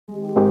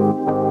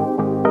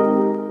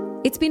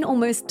It's been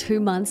almost 2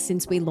 months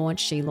since we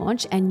launched She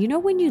Launch, and you know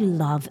when you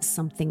love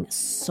something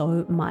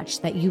so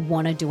much that you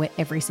want to do it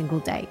every single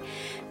day?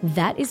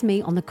 That is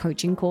me on the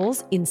coaching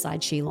calls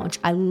inside She Launch.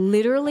 I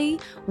literally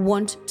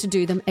want to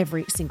do them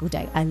every single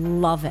day. I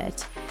love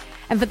it.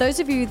 And for those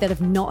of you that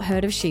have not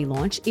heard of She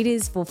Launch, it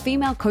is for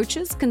female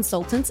coaches,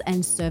 consultants,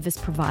 and service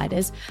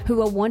providers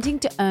who are wanting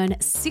to earn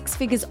 6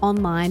 figures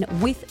online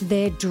with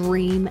their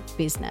dream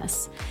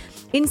business.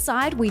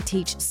 Inside, we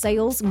teach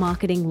sales,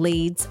 marketing,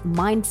 leads,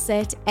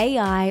 mindset,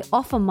 AI,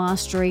 offer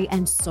mastery,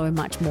 and so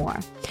much more.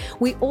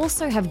 We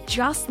also have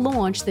just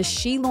launched the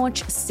She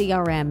Launch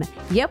CRM.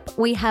 Yep,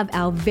 we have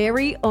our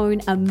very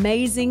own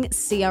amazing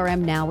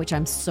CRM now, which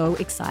I'm so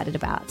excited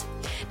about.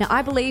 Now,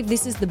 I believe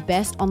this is the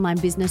best online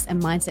business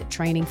and mindset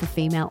training for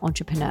female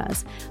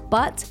entrepreneurs.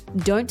 But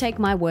don't take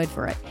my word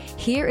for it.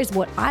 Here is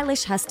what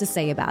Eilish has to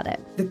say about it.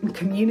 The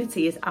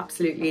community is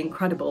absolutely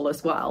incredible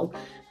as well.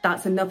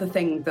 That's another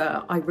thing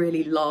that I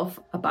really love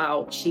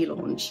about She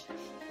Launch.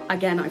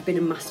 Again, I've been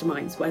in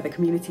masterminds where the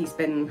community's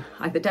been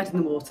either dead in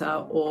the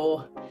water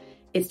or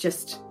it's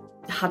just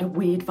had a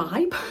weird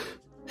vibe.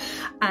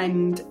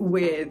 And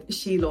with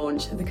She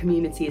Launch, the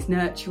community is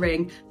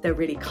nurturing, they're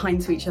really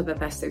kind to each other,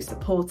 they're so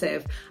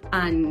supportive,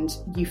 and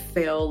you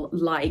feel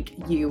like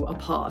you are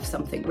part of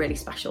something really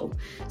special.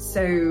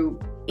 So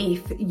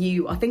if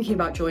you are thinking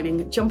about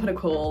joining, jump on a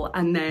call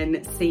and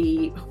then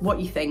see what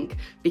you think,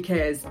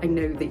 because I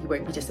know that you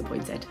won't be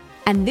disappointed.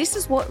 And this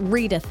is what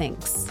Rita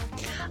thinks.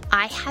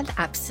 I have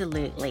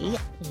absolutely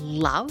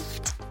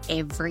loved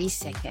every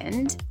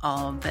second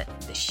of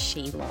the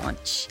She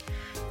Launch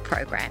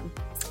program.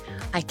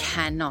 I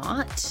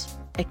cannot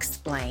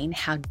explain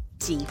how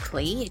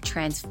deeply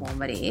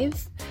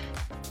transformative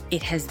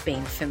it has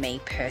been for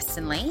me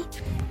personally.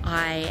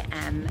 I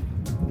am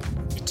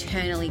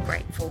eternally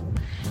grateful.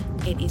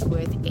 It is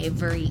worth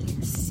every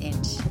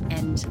cent,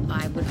 and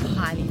I would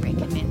highly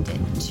recommend it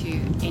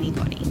to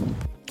anybody.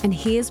 And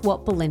here's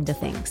what Belinda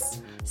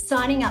thinks.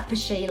 Signing up for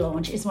She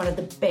Launch is one of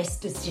the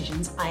best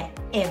decisions I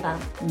ever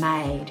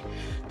made.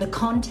 The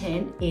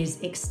content is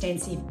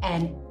extensive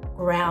and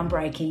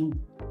groundbreaking.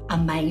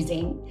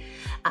 Amazing.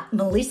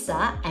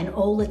 Melissa and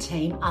all the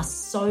team are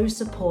so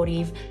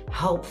supportive,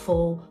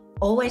 helpful,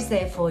 always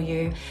there for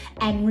you,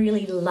 and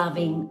really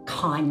loving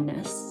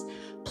kindness.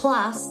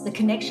 Plus, the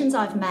connections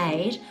I've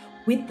made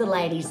with the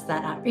ladies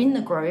that are in the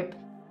group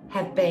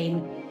have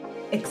been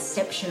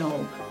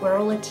exceptional. We're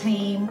all a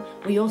team.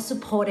 We all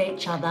support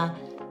each other.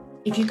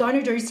 If you're going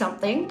to do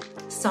something,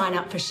 sign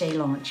up for She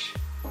Launch.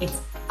 It's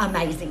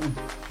amazing.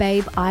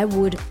 Babe, I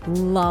would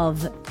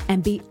love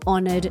and be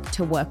honored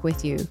to work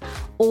with you.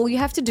 All you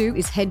have to do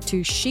is head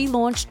to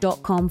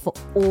shelaunch.com for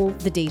all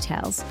the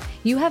details.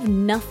 You have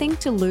nothing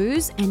to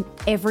lose and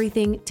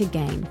everything to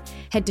gain.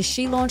 Head to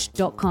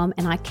shelaunch.com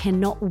and I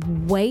cannot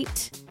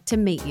wait to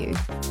meet you.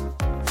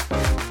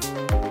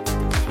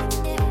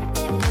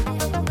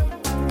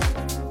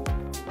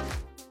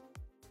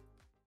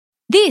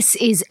 This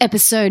is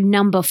episode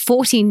number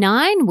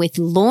 49 with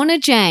Lorna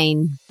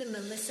Jane. The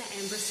Melissa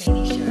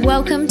Ambrosini Show.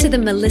 Welcome to the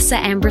Melissa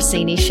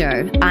Ambrosini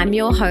Show. I'm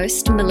your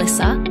host,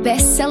 Melissa,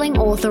 best-selling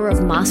author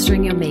of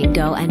Mastering Your Mean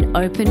Girl and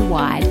Open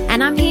Wide,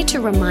 and I'm here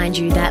to remind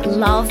you that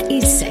love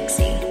is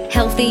sexy,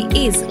 healthy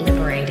is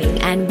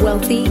liberating, and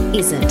wealthy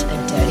isn't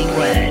a dirty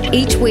word.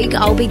 Each week,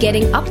 I'll be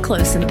getting up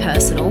close and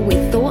personal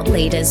with thought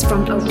leaders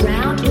from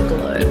around the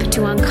globe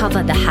to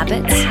uncover the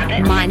habits,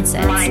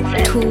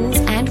 mindsets, tools,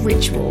 and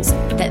rituals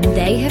that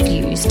they have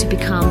used to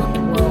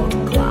become world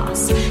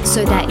class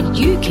so that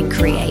you can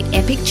create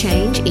epic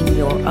change in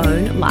your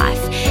own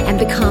life and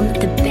become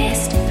the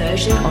best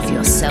version of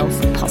yourself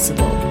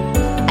possible.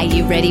 Are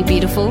you ready,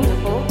 beautiful?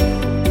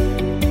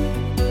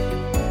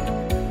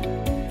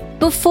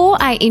 Before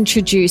I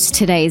introduce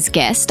today's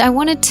guest, I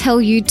want to tell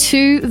you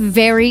 2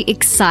 very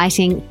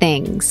exciting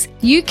things.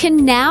 You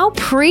can now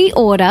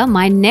pre-order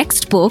my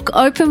next book,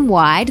 Open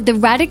Wide, The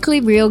Radically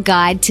Real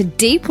Guide to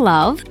Deep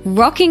Love,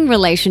 Rocking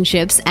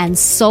Relationships, and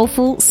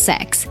Soulful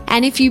Sex.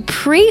 And if you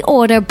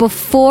pre-order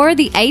before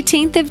the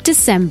 18th of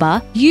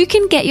December, you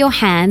can get your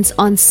hands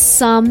on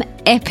some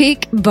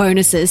epic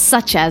bonuses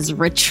such as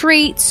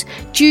retreats,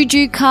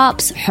 juju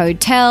cups,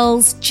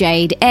 hotels,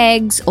 jade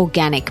eggs,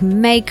 organic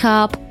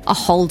makeup, a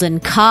Holden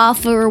car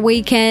for a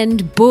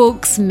weekend,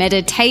 books,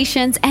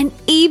 meditations, and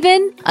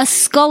even a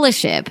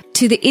scholarship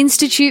to the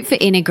Institute for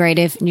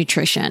Integrative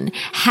Nutrition.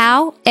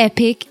 How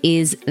epic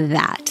is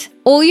that?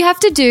 All you have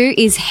to do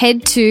is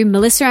head to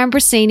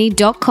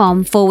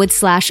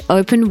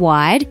melissaambrosini.com/open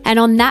wide, and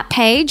on that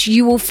page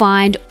you will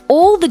find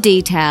all the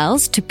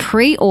details to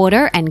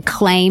pre-order and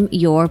claim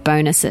your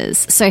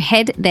bonuses. So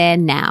head there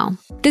now.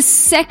 The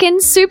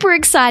second super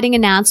exciting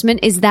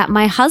announcement is that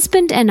my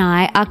husband and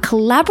I are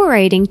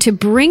collaborating to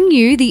bring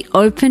you the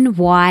Open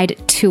Wide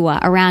tour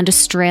around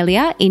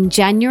Australia in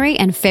January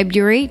and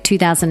February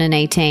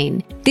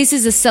 2018. This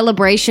is a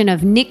celebration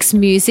of Nick's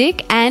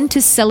music and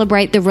to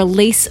celebrate the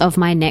release of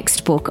my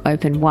next book,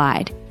 Open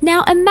Wide.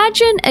 Now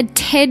imagine a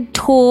TED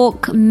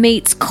Talk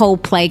meets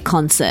Coldplay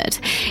concert.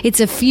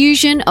 It's a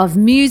fusion of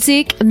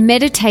music,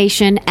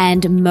 meditation,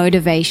 and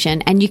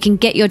motivation, and you can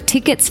get your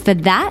tickets for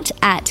that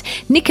at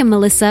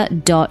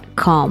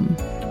nickandmelissa.com.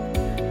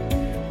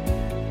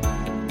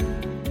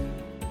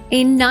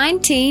 In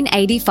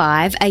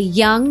 1985, a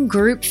young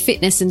group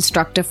fitness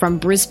instructor from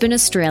Brisbane,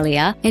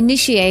 Australia,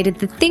 initiated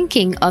the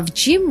thinking of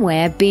gym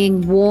wear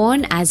being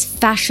worn as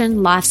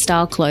fashion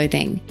lifestyle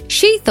clothing.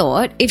 She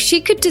thought if she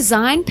could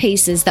design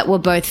pieces that were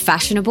both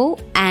fashionable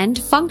and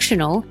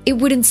functional, it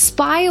would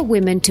inspire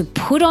women to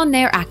put on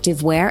their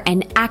activewear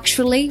and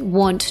actually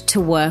want to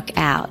work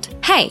out.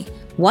 Hey,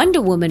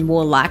 Wonder Woman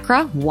wore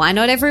lycra, why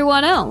not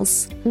everyone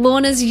else?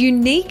 Lorna's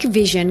unique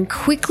vision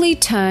quickly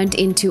turned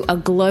into a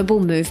global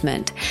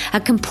movement, a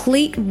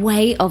complete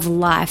way of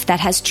life that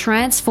has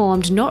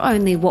transformed not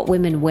only what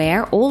women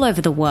wear all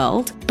over the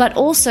world, but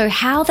also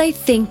how they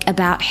think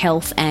about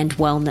health and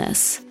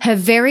wellness. Her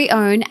very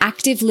own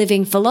active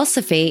living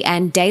philosophy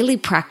and daily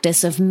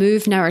practice of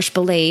Move, Nourish,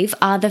 Believe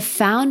are the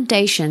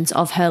foundations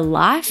of her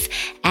life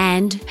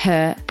and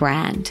her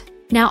brand.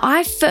 Now,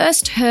 I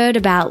first heard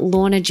about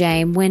Lorna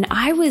Jane when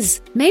I was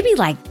maybe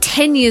like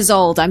 10 years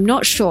old, I'm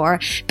not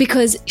sure,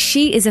 because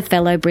she is a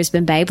fellow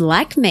Brisbane babe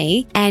like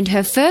me, and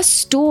her first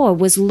store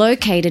was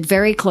located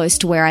very close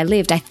to where I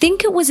lived. I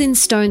think it was in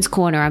Stones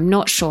Corner, I'm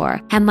not sure.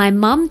 And my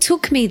mum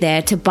took me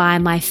there to buy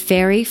my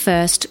very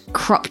first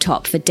crop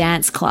top for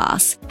dance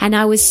class. And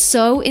I was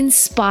so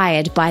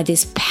inspired by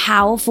this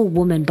powerful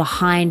woman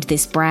behind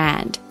this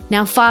brand.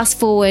 Now, fast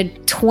forward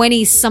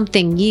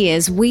 20-something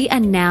years, we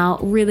are now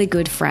really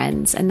good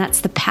friends, and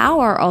that's the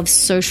power of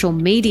social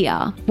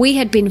media. We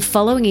had been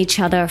following each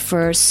other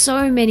for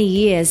so many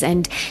years,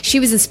 and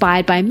she was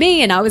inspired by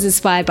me, and I was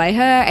inspired by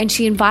her, and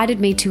she invited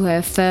me to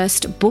her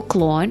first book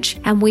launch,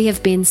 and we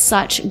have been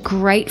such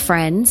great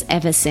friends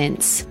ever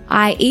since.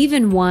 I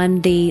even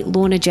won the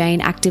Lorna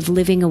Jane Active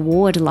Living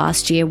Award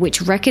last year,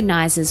 which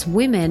recognizes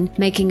women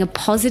making a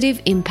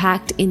positive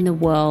impact in the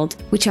world,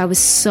 which I was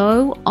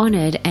so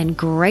honored and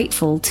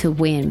grateful to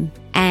win.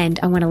 And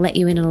I want to let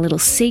you in on a little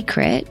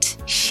secret.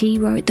 She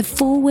wrote the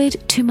foreword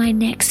to my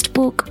next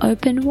book,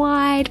 Open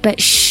Wide, but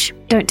shh,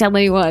 don't tell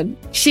anyone.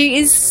 She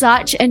is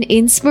such an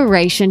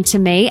inspiration to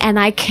me, and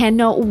I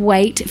cannot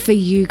wait for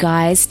you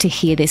guys to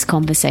hear this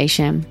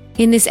conversation.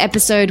 In this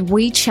episode,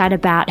 we chat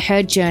about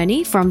her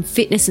journey from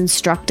fitness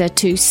instructor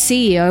to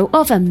CEO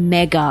of a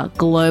mega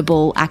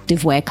global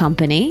activewear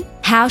company,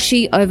 how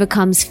she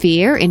overcomes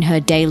fear in her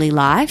daily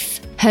life,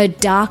 her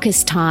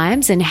darkest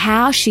times and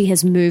how she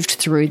has moved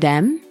through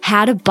them,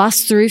 how to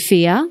bust through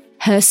fear,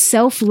 her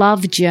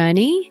self-love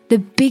journey, the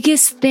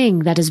biggest thing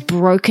that has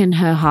broken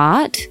her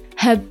heart,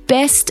 her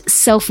best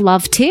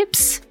self-love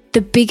tips,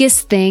 the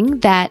biggest thing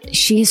that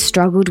she has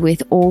struggled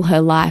with all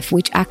her life,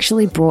 which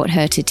actually brought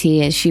her to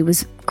tears. She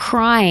was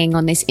crying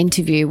on this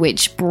interview,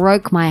 which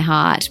broke my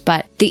heart,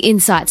 but the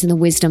insights and the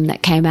wisdom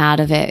that came out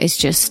of it is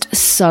just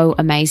so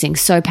amazing,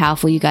 so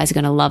powerful. You guys are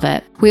going to love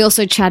it. We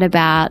also chat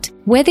about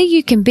whether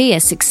you can be a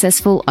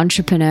successful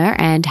entrepreneur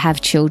and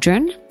have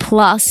children,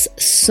 plus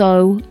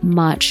so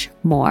much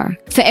more.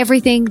 For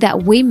everything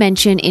that we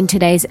mention in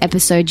today's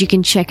episode, you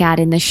can check out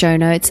in the show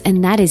notes,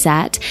 and that is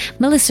at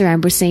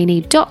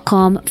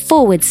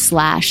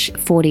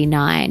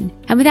melissaambrosini.com/49.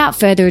 And without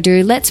further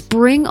ado, let's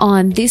bring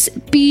on this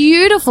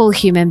beautiful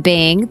human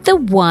being, the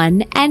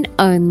one and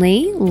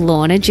only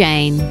Lorna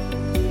Jane.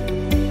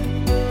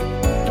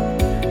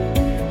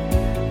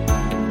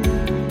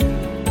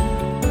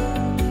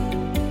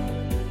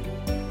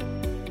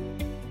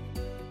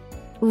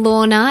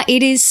 Lorna,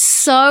 it is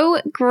so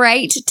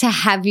great to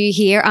have you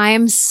here. I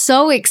am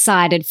so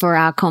excited for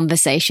our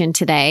conversation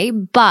today.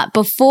 But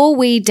before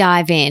we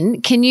dive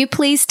in, can you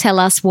please tell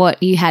us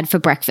what you had for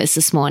breakfast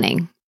this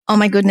morning? Oh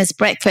my goodness,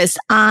 breakfast.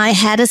 I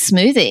had a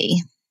smoothie.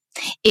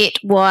 It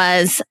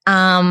was,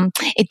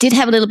 it did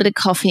have a little bit of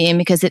coffee in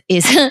because it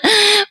is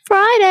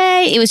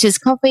Friday. It was just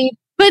coffee,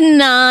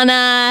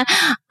 banana,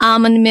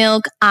 almond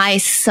milk,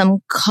 ice, some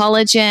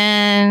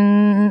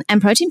collagen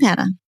and protein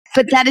powder.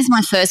 But that is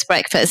my first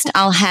breakfast.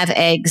 I'll have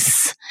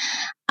eggs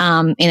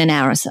in an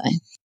hour or so.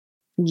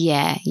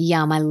 Yeah,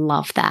 yum. I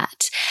love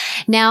that.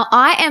 Now,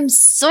 I am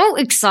so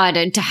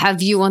excited to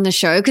have you on the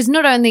show because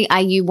not only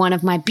are you one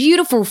of my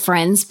beautiful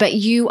friends, but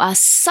you are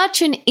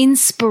such an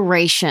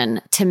inspiration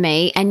to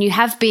me, and you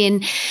have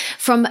been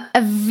from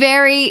a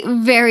very,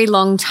 very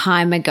long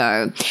time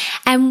ago.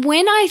 And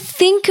when I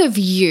think of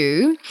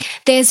you,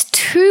 there's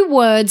two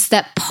words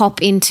that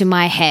pop into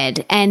my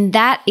head, and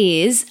that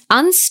is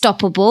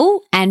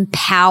unstoppable and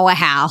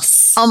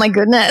powerhouse. Oh my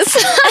goodness.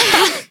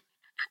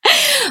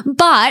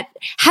 But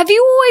have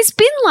you always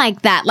been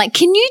like that? Like,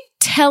 can you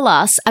tell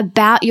us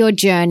about your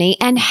journey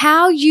and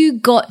how you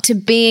got to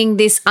being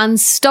this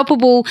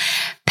unstoppable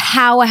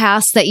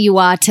powerhouse that you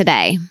are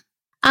today?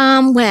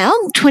 Well,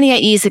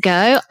 28 years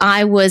ago,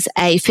 I was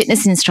a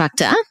fitness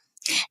instructor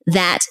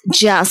that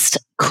just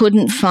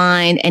couldn't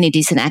find any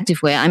decent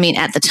activewear. I mean,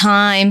 at the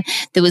time,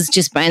 there was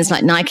just brands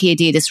like Nike,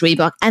 Adidas,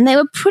 Reebok, and they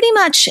were pretty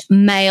much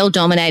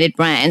male-dominated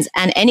brands,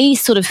 and any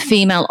sort of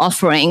female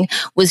offering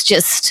was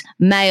just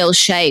male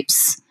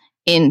shapes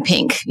in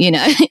pink, in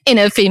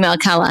a female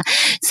color.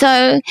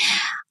 So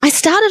I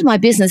started my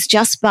business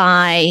just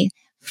by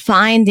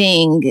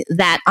finding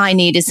that I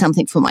needed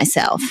something for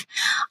myself.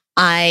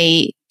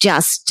 I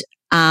just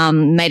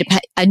made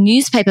a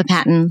newspaper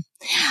pattern.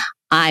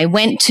 I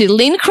went to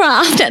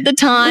Lincraft at the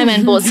time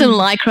and bought some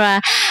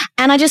Lycra,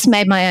 and I just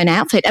made my own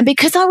outfit. And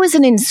because I was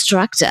an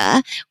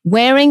instructor,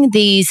 wearing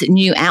these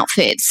new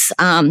outfits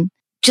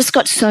just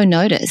got so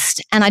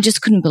noticed. And I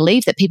just couldn't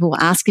believe that people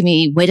were asking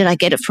me, where did I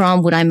get it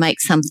from? Would I make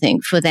something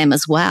for them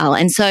as well?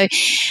 And so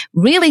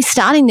really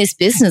starting this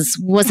business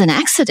was an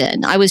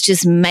accident. I was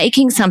just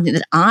making something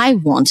that I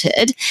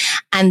wanted,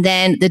 and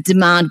then the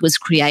demand was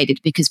created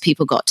because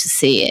people got to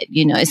see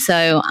it,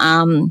 So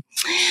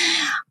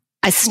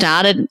I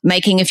started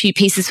making a few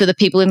pieces for the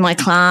people in my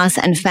class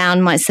and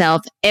found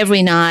myself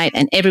every night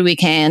and every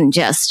weekend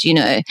just,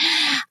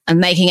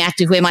 making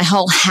activewear. My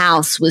whole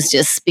house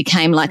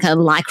became like a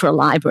Lycra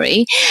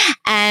library.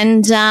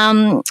 And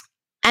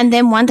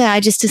then one day I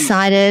just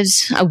decided,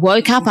 I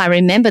woke up, I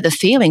remember the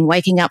feeling,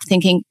 waking up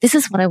thinking, this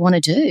is what I want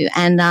to do.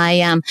 And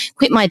I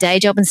quit my day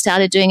job and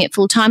started doing it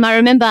full time. I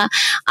remember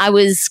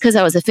because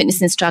I was a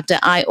fitness instructor,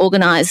 I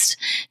organized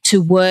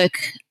to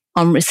work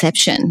on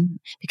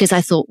reception because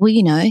I thought, well,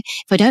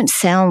 if I don't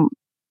sell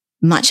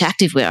much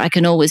activewear, I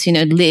can always,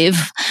 live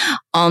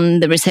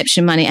on the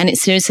reception money. And it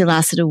seriously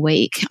lasted a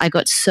week. I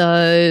got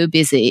so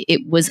busy.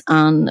 It was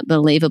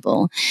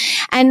unbelievable.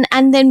 And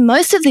then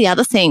most of the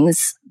other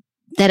things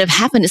that have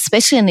happened,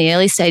 especially in the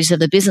early stages of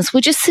the business, were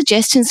just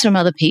suggestions from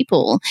other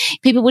people.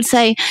 People would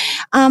say,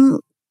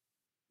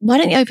 why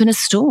don't you open a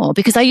store?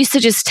 Because I used to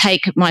just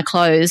take my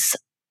clothes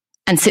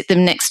and sit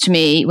them next to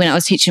me when I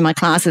was teaching my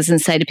classes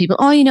and say to people,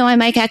 I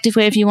make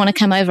activewear if you want to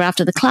come over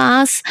after the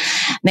class.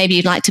 Maybe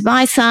you'd like to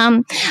buy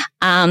some.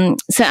 And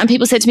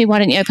people said to me, why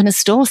don't you open a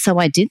store? So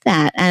I did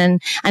that.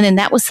 And then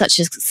that was such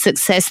a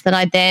success that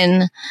I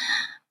then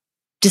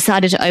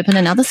decided to open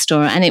another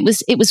store. And it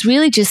was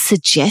really just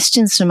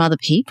suggestions from other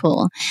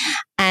people.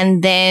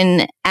 And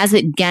then as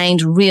it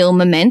gained real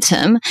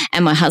momentum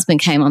and my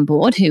husband came on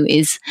board, who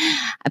is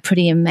a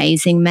pretty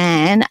amazing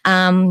man,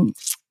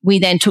 we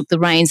then took the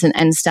reins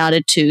and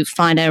started to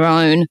find our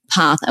own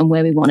path and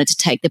where we wanted to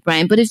take the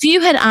brand. But if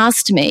you had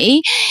asked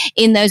me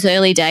in those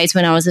early days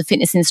when I was a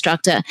fitness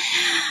instructor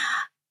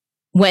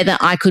whether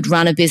I could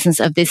run a business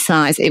of this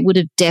size, it would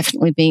have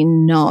definitely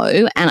been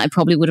no. And I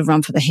probably would have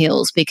run for the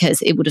hills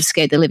because it would have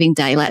scared the living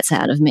daylights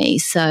out of me.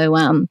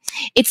 So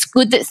it's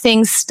good that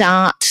things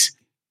start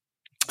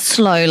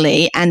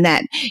slowly and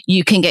that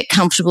you can get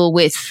comfortable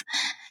with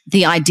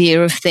the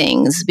idea of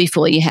things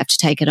before you have to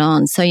take it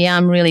on. So yeah,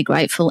 I'm really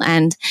grateful.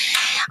 And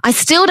I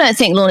still don't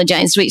think Lorna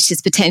Jane's reached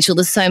its potential.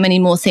 There's so many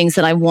more things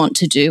that I want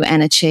to do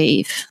and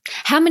achieve.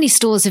 How many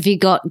stores have you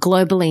got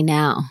globally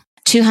now?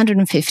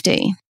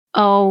 250.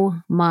 Oh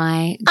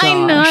my gosh. I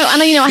know.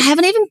 And I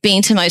haven't even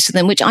been to most of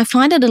them, which I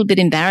find a little bit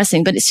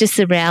embarrassing, but it's just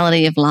the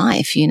reality of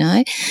life,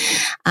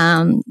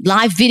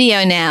 Live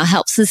video now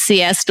helps us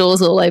see our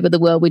stores all over the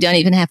world. We don't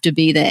even have to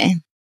be there.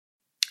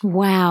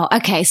 Wow.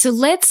 Okay. So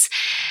let's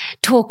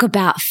talk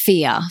about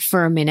fear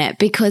for a minute,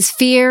 because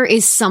fear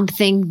is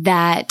something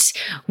that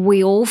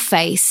we all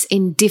face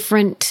in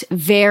different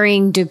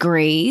varying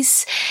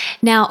degrees.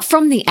 Now,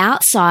 from the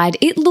outside,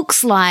 it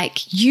looks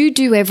like you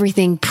do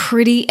everything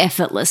pretty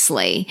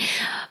effortlessly.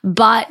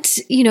 But,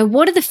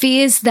 what are the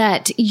fears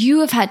that you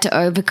have had to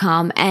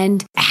overcome,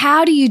 and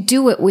how do you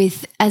do it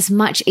with as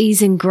much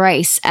ease and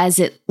grace as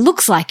it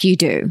looks like you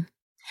do?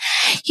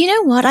 You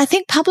know what? I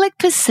think public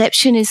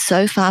perception is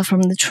so far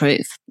from the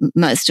truth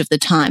most of the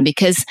time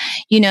because,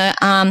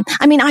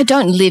 I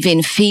don't live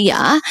in fear.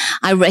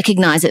 I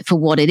recognize it for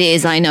what it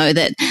is. I know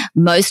that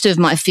most of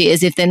my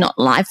fears, if they're not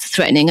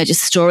life-threatening, are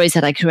just stories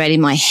that I create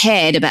in my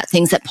head about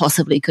things that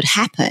possibly could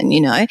happen,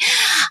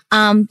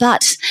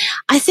 But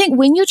I think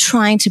when you're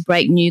trying to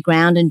break new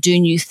ground and do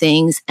new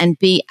things and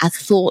be a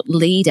thought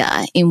leader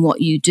in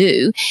what you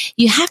do,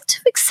 you have to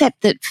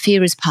accept that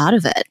fear is part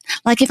of it.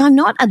 Like if I'm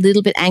not a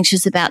little bit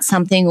anxious about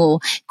something or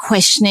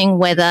questioning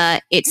whether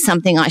it's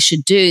something I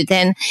should do,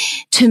 then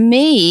to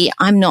me,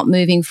 I'm not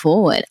moving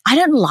forward. I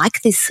don't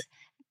like this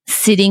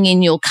sitting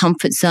in your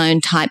comfort zone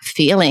type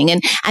feeling.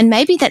 And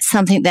maybe that's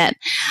something that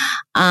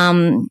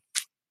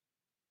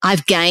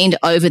I've gained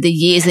over the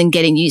years and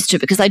getting used to,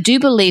 because I do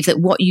believe that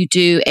what you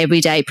do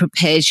every day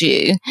prepares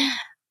you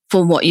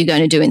for what you're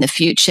going to do in the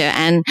future.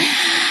 And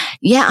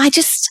yeah, I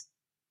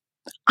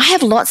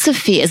have lots of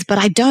fears, but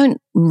I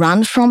don't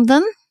run from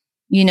them.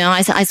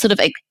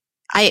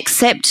 I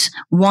accept,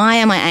 why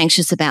am I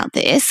anxious about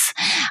this?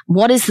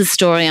 What is the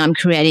story I'm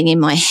creating in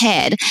my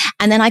head?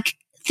 And then I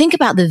think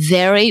about the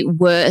very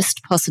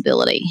worst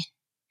possibility.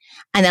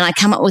 And then I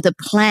come up with a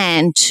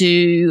plan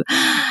to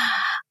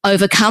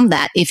overcome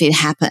that if it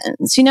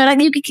happens.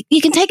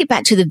 You can take it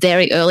back to the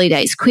very early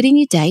days, quitting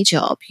your day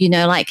job,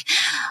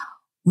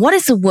 what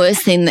is the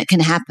worst thing that can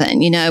happen?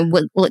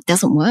 Well, it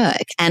doesn't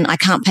work and I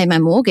can't pay my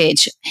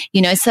mortgage,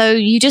 so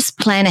you just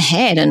plan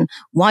ahead. And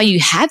while you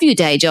have your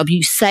day job,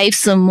 you save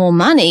some more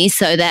money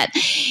so that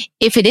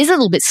if it is a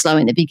little bit slow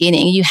in the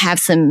beginning, you have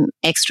some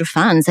extra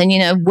funds. And,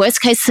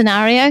 worst case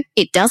scenario,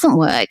 it doesn't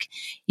work.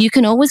 You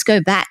can always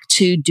go back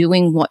to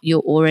doing what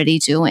you're already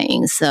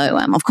doing. So,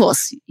 of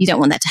course, you don't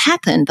want that to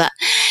happen. But,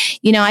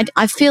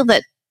 I feel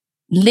that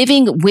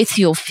living with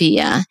your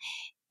fear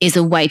is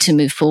a way to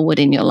move forward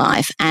in your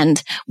life.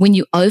 And when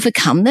you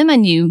overcome them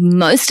and you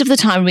most of the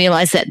time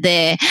realize that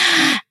they're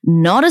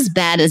not as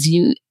bad as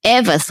you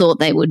ever thought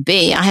they would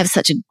be. I have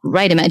such a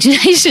great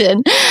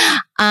imagination.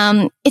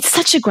 It's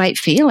such a great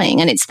feeling.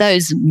 And it's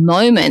those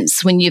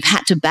moments when you've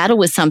had to battle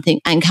with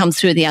something and come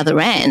through the other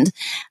end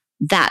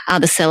that are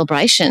the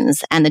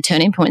celebrations and the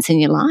turning points in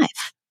your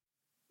life.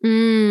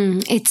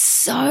 It's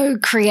so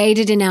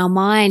created in our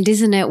mind,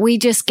 isn't it? We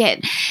just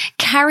get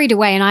carried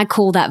away, and I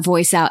call that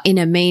voice our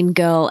inner mean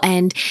girl.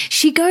 And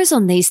she goes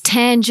on these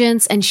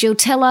tangents and she'll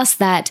tell us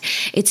that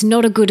it's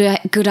not a good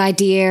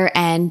idea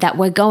and that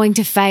we're going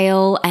to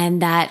fail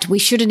and that we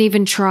shouldn't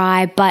even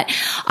try. But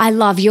I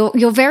love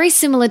you're very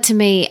similar to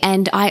me,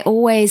 and I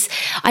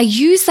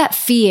use that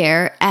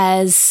fear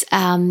as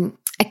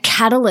a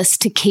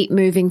catalyst to keep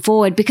moving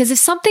forward, because if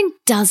something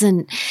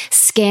doesn't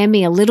scare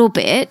me a little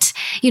bit,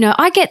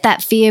 I get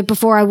that fear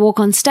before I walk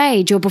on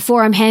stage or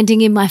before I'm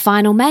handing in my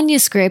final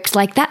manuscript.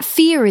 Like, that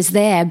fear is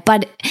there,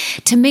 but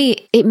to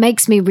me, it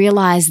makes me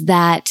realize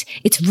that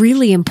it's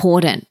really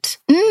important.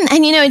 And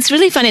it's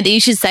really funny that you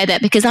should say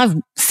that, because I've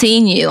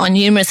seen you on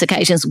numerous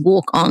occasions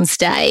walk on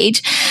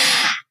stage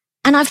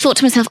and I've thought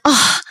to myself,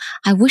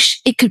 I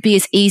wish it could be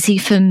as easy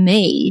for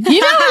me. You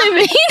know what I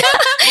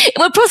mean?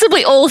 We're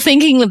possibly all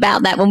thinking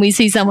about that when we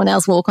see someone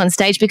else walk on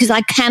stage, because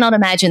I cannot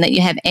imagine that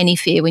you have any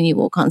fear when you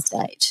walk on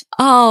stage.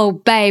 Oh,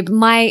 babe,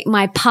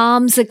 my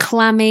palms are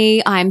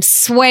clammy. I'm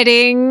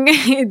sweating.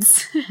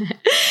 It's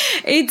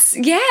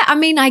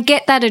I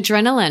get that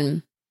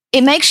adrenaline.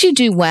 It makes you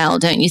do well,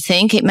 don't you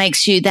think? It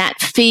makes you that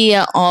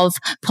fear of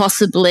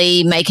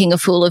possibly making a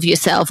fool of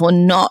yourself or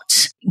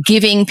not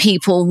giving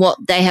people what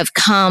they have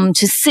come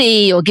to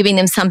see or giving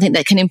them something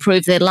that can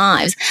improve their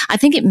lives. I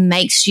think it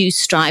makes you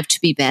strive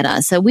to be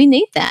better. So we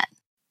need that.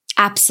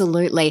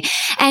 Absolutely.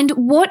 And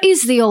what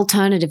is the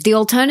alternative? The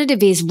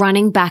alternative is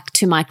running back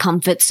to my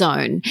comfort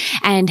zone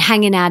and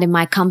hanging out in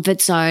my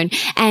comfort zone.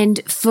 And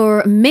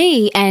for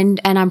me,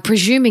 and I'm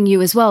presuming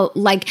you as well,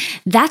 like,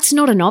 that's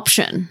not an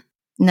option.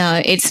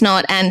 No, it's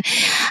not. And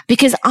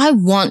because I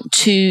want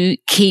to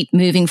keep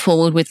moving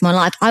forward with my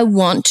life, I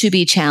want to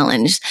be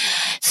challenged.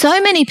 So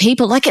many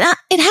people, like it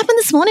happened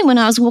this morning when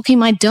I was walking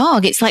my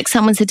dog. It's like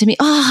someone said to me,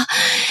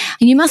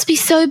 you must be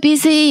so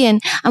busy. And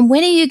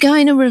when are you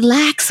going to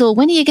relax, or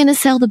when are you going to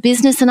sell the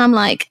business? And I'm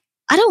like,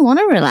 I don't want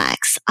to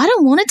relax. I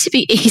don't want it to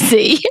be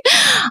easy.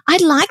 I'd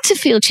like to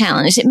feel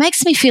challenged. It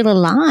makes me feel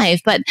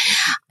alive. But,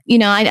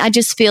 I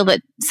just feel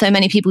that so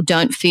many people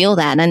don't feel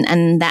that.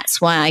 And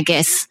that's why I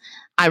guess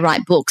I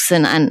write books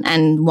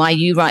and why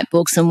you write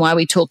books and why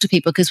we talk to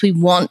people, because we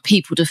want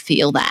people to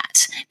feel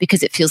that,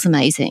 because it feels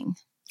amazing.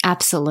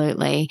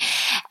 Absolutely.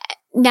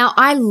 Now,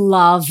 I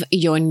love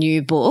your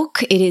new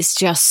book. It is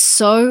just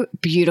so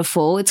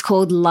beautiful. It's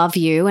called Love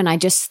You. And I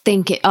just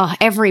think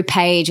every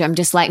page, I'm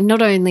just like,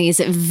 not only is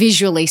it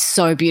visually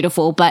so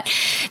beautiful, but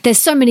there's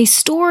so many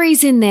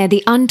stories in there,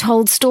 the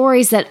untold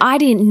stories that I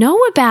didn't know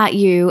about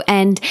you.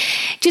 And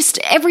just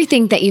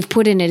everything that you've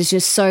put in it is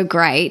just so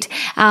great.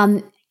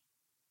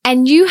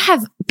 And you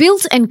have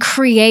built and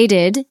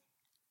created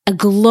a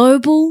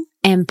global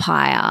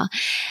empire.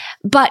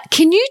 But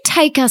can you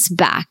take us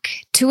back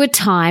to a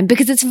time,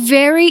 because it's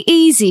very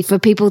easy for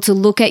people to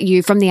look at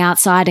you from the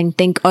outside and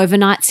think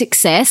overnight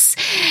success,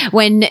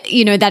 when,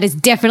 that is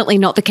definitely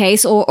not the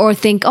case, or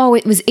think,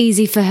 it was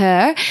easy for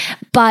her.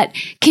 But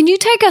can you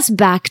take us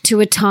back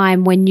to a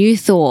time when you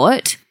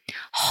thought,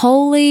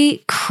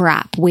 holy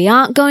crap, we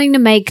aren't going to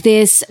make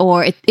this,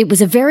 or it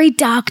was a very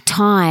dark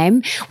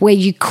time where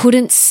you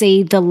couldn't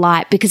see the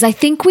light? Because I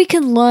think we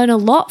can learn a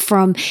lot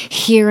from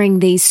hearing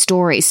these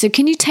stories. So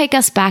can you take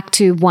us back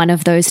to one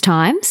of those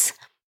times?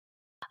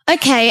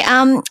 Okay,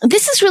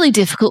 this is really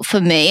difficult for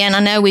me, and I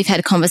know we've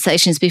had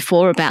conversations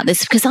before about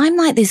this, because I'm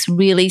like this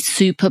really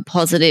super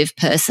positive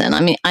person.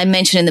 I mean, I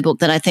mentioned in the book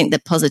that I think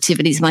that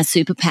positivity is my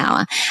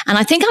superpower, and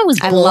I think I was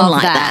born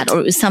like that, or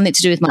it was something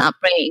to do with my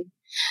upbringing.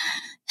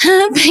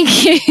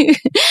 Thank you.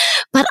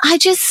 But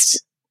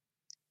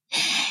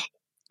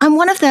I'm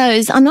one of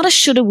those, I'm not a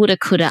shoulda, woulda,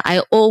 coulda.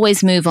 I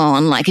always move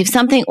on. Like, if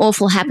something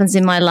awful happens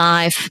in my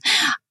life,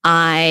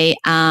 I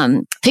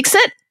fix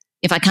it.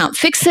 If I can't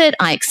fix it,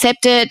 I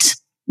accept it,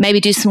 maybe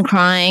do some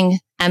crying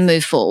and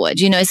move forward,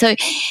 So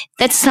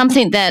that's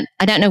something that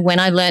I don't know when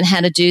I learned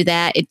how to do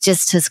that. It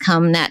just has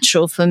come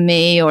natural for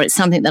me, or it's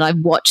something that I've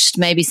watched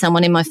maybe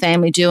someone in my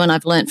family do and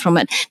I've learned from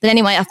it. But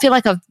anyway, I feel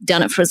like I've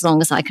done it for as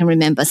long as I can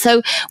remember.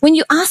 So when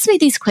you ask me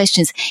these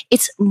questions,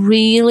 it's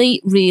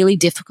really, really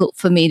difficult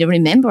for me to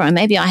remember. And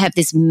maybe I have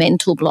this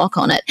mental block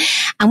on it.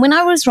 And when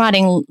I was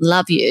writing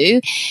Love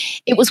You,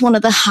 it was one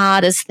of the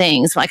hardest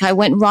things. Like, I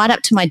went right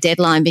up to my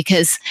deadline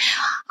because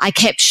I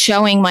kept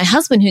showing my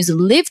husband, who's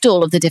lived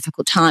all of the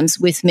difficult times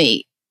with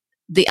me,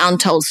 the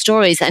untold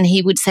stories. And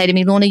he would say to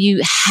me, Lorna,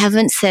 you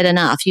haven't said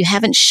enough. You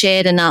haven't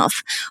shared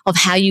enough of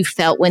how you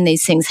felt when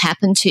these things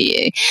happened to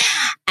you.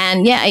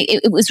 And yeah,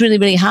 it was really,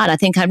 really hard. I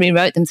think I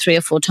rewrote them 3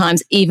 or 4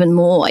 times, even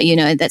more,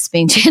 that's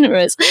been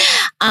generous.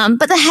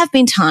 But there have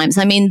been times.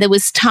 I mean, there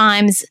was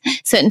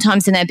certain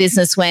times in our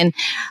business when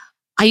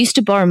I used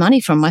to borrow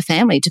money from my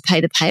family to pay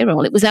the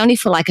payroll. It was only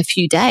for like a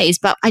few days,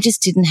 but I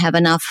just didn't have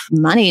enough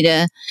money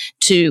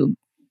to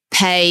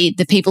pay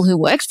the people who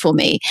worked for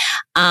me.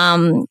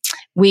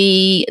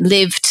 We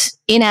lived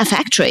in our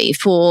factory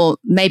for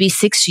maybe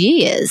 6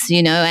 years,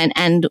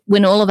 and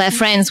when all of our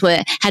friends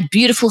had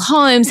beautiful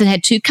homes and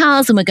had 2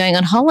 cars and were going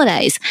on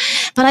holidays.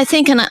 But I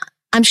think, and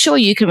I'm sure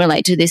you can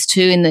relate to this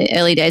too in the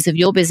early days of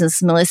your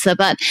business, Melissa,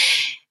 but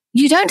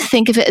you don't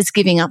think of it as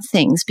giving up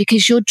things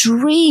because your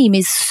dream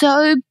is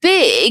so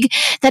big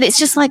that it's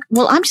just like,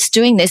 well, I'm just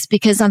doing this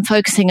because I'm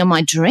focusing on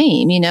my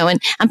dream,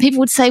 and people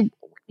would say,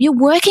 you're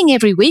working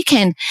every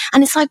weekend.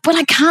 And it's like, but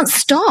I can't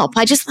stop.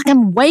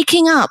 I'm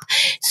waking up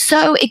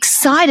so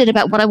excited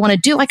about what I want to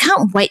do. I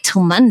can't wait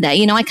till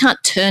Monday. I can't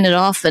turn it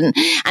off and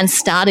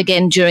start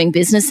again during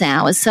business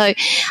hours. So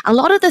a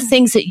lot of the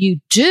things that you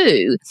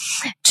do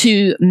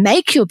to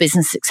make your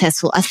business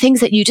successful are things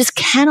that you just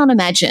cannot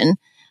imagine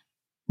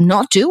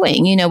not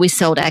doing. We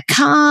sold our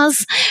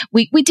cars.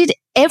 We did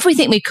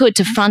everything we could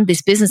to fund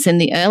this business in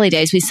the early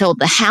days. We sold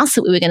the house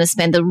that we were going to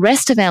spend the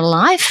rest of our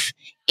life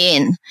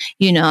in,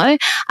 and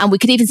we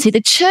could even see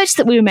the church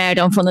that we were married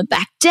on from the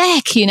back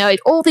deck,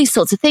 all these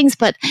sorts of things.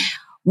 But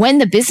when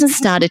the business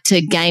started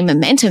to gain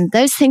momentum,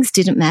 those things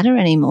didn't matter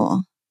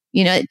anymore.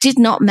 It did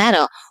not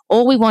matter.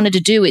 All we wanted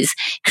to do is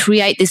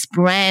create this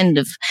brand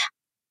of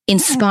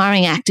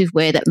inspiring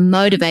activewear that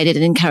motivated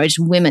and encouraged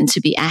women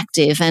to be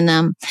active.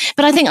 And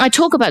but I think I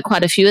talk about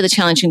quite a few of the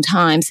challenging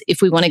times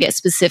if we want to get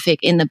specific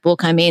in the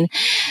book. I mean,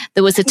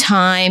 there was a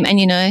time,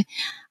 and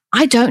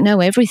I don't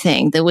know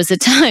everything. There was a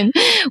time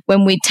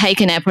when we'd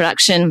taken our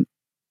production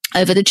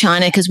over to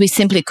China because we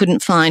simply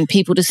couldn't find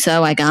people to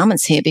sew our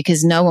garments here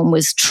because no one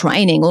was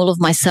training. All of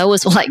my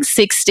sewers were like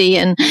 60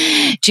 and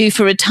due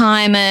for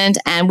retirement,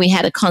 and we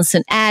had a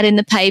constant ad in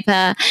the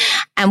paper,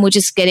 and we're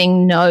just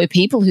getting no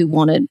people who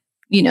wanted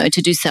to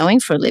do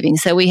sewing for a living.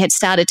 So we had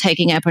started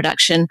taking our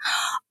production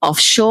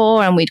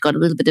offshore, and we'd got a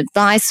little bit of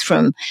advice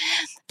from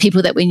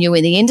people that we knew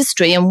in the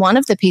industry. And one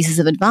of the pieces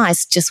of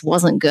advice just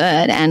wasn't good.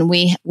 And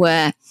we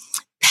were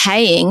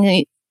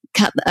paying,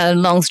 cut a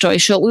long story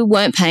short, we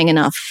weren't paying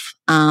enough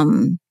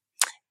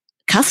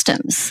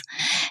customs.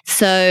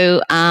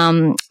 So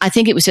I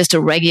think it was just a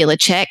regular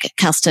check.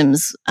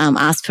 Customs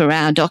asked for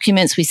our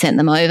documents. We sent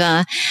them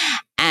over,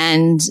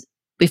 and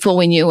before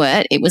we knew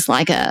it, it was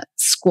like a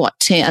squad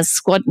team, I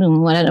don't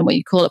know what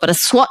you call it, but a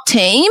SWAT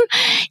team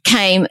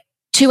came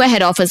to our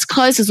head office,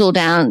 closed us all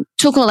down,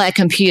 took all our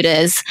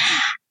computers.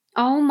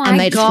 Oh my and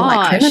made us feel like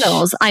gosh.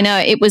 criminals. I know,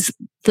 it was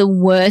the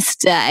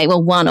worst day,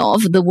 well, one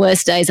of the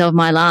worst days of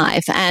my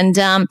life. And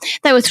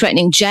they were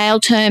threatening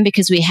jail term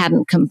because we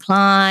hadn't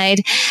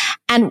complied.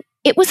 And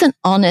it was an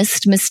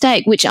honest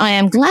mistake, which I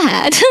am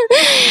glad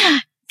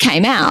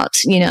came out,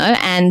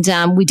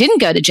 and we didn't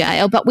go to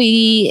jail, but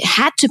we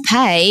had to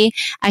pay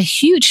a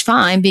huge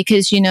fine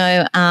because,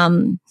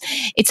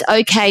 it's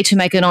okay to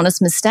make an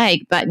honest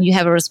mistake, but you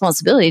have a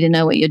responsibility to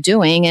know what you're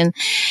doing. And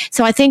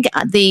so I think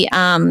the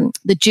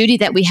duty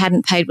that we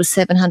hadn't paid was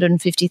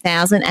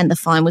 $750,000 and the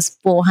fine was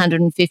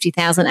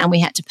 $450,000, and we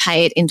had to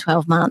pay it in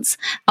 12 months.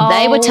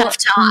 They were tough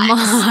times.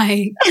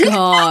 My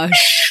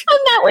gosh. And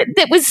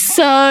that was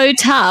so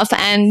tough.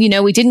 And,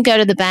 we didn't go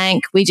to the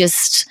bank. We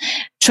just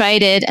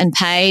traded and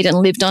paid and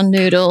lived on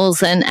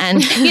noodles. And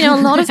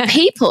a lot of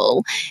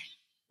people,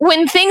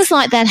 when things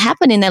like that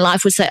happen in their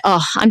life, would say,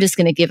 oh, I'm just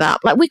going to give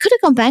up. Like, we could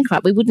have gone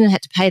bankrupt. We wouldn't have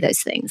had to pay those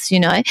things,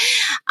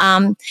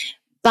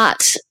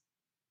 But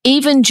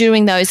even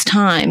during those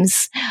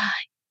times,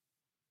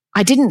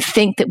 I didn't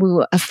think that we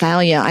were a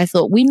failure. I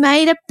thought we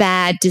made a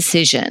bad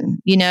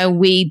decision.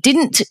 We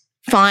didn't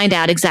find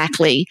out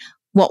exactly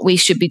what we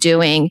should be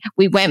doing.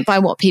 We went by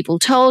what people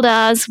told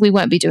us. We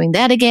won't be doing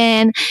that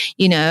again,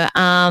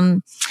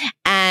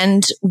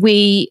 and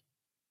we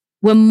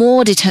were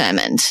more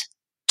determined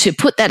to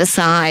put that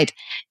aside,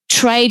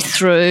 trade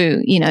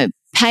through,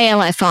 pay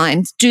our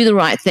fines, do the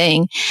right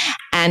thing,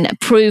 and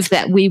prove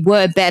that we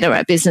were better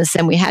at business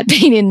than we had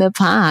been in the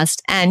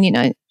past. And,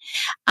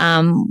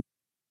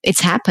 it's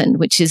happened,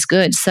 which is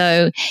good.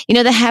 So,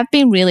 there have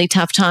been really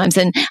tough times.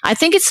 And I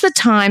think it's the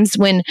times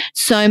when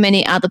so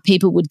many other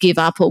people would give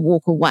up or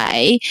walk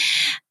away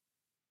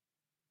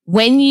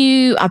when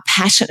you are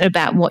passionate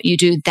about what you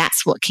do,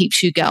 that's what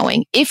keeps you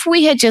going. If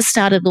we had just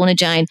started Lorna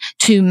Jane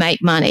to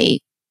make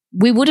money,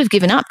 we would have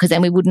given up because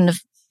then we wouldn't have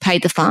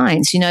paid the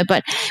fines,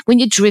 but when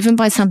you're driven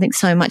by something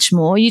so much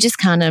more, you just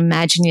can't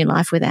imagine your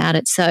life without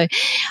it. So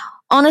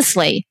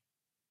honestly,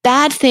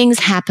 bad things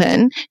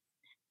happen.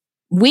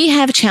 We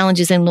have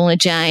challenges in Lorna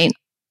Jane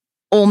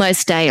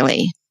almost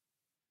daily.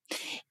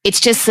 It's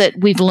just that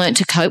we've learned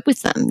to cope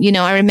with them.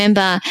 I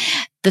remember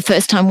the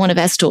first time one of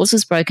our stores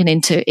was broken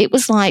into, it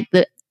was like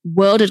the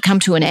world had come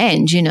to an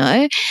end,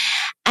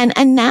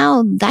 and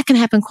now that can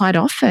happen quite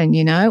often,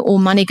 or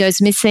money goes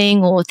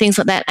missing or things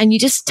like that. And you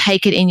just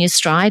take it in your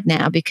stride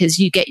now because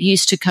you get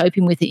used to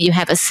coping with it. You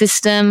have a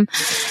system.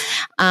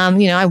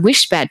 I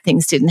wish bad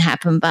things didn't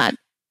happen, but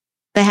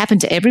they happen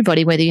to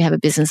everybody, whether you have a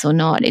business or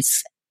not.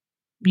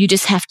 You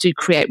just have to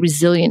create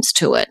resilience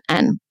to it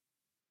and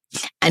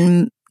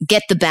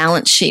get the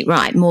balance sheet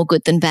right, more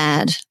good than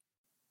bad.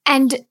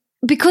 And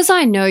because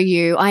I know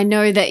you, I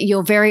know that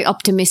you're very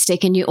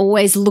optimistic and you're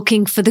always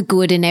looking for the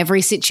good in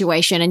every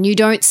situation, and you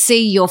don't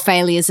see your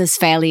failures as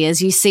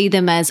failures. You see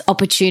them as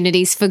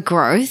opportunities for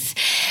growth.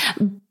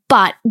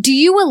 But do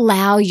you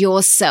allow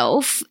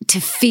yourself to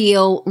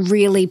feel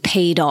really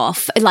peed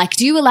off? Like,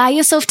 do you allow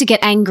yourself to get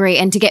angry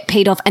and to get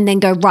peed off and then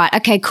go, right,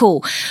 okay,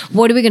 cool.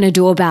 What are we going to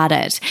do about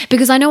it?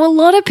 Because I know a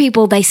lot of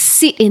people, they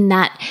sit in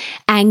that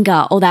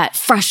anger or that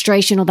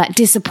frustration or that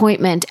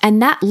disappointment,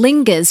 and that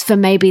lingers for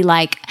maybe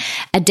like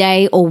a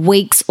day or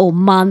weeks or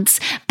months.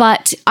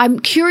 But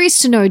I'm curious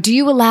to know, do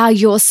you allow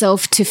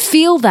yourself to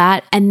feel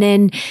that and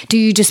then do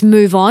you just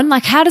move on?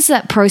 Like, how does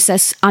that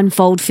process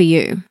unfold for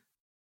you?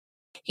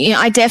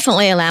 I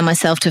definitely allow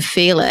myself to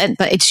feel it,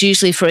 but it's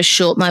usually for a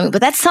short moment.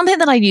 But that's something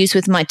that I use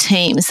with my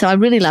team. So I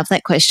really love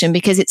that question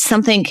because it's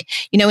something,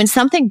 when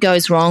something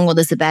goes wrong or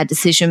there's a bad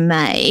decision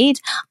made,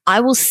 I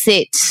will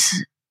sit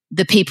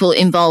the people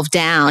involved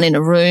down in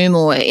a room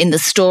or in the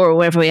store or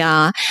wherever we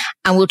are,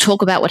 and we'll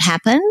talk about what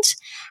happened.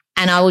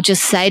 And I will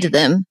just say to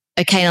them,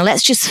 okay, now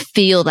let's just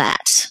feel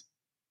that.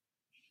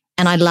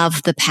 And I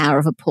love the power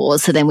of a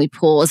pause. So then we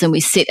pause and we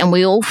sit and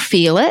we all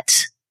feel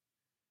it.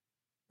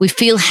 We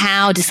feel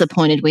how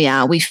disappointed we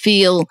are. We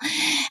feel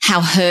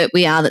how hurt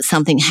we are that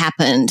something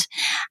happened.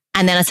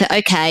 And then I say,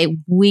 okay,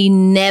 we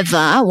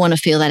never want to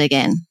feel that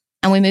again.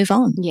 And we move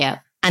on. Yeah.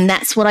 And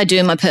that's what I do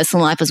in my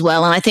personal life as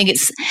well. And I think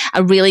it's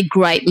a really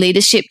great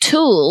leadership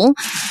tool.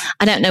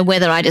 I don't know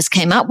whether I just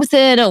came up with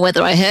it or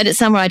whether I heard it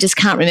somewhere. I just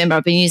can't remember.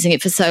 I've been using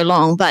it for so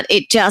long. But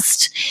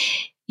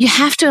you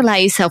have to allow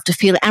yourself to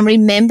feel it and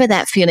remember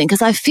that feeling.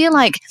 Because I feel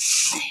like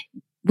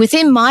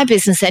within my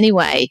business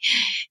anyway,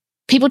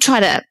 people try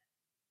to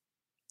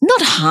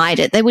not hide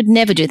it. They would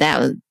never do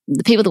that.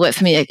 The people that work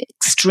for me are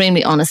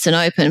extremely honest and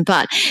open,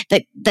 but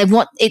they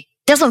want, it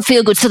doesn't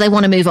feel good, so they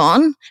want to move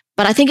on.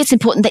 But I think it's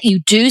important that you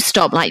do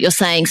stop, like you're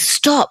saying,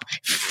 stop,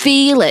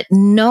 feel it,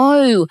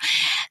 know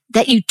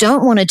that you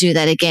don't want to do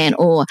that again,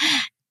 or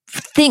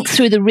think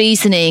through the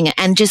reasoning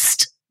and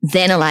just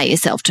then allow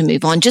yourself to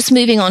move on. Just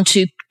moving on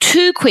too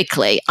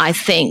quickly, I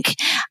think,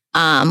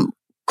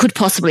 could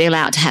possibly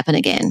allow it to happen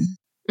again.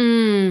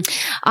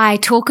 I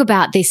talk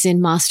about this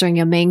in Mastering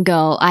Your Mean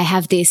Girl. I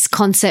have this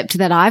concept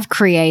that I've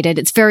created.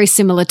 It's very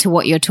similar to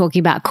what you're talking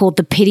about, called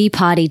the pity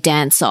party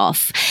dance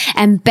off.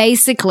 And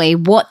basically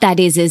what that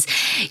is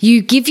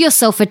you give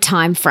yourself a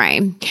time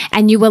frame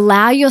and you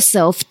allow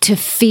yourself to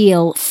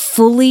feel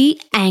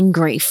fully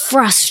angry,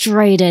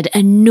 frustrated,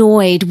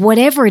 annoyed,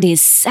 whatever it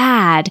is,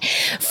 sad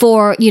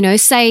for,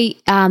 say,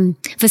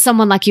 for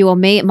someone like you or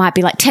me, it might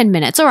be like 10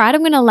 minutes. All right,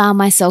 I'm going to allow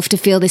myself to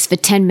feel this for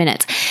 10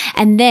 minutes.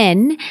 And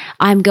then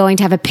I'm going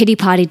to have a pity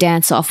party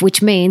dance off,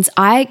 which means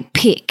I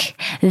pick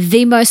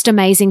the most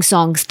amazing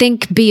songs.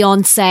 Think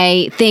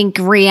Beyonce, think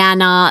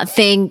Rihanna,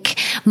 think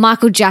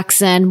Michael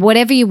Jackson,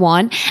 whatever you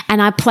want.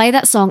 And I play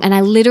that song and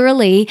I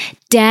literally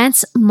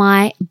dance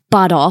my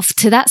butt off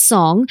to that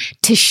song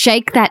to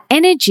shake that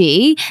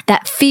energy,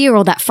 that fear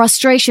or that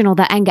frustration or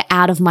that anger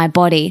out of my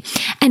body.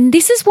 And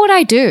this is what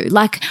I do.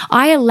 Like,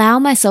 I allow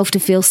myself to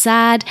feel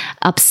sad,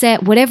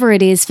 upset, whatever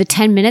it is for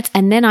 10 minutes.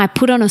 And then I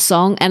put on a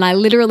song and I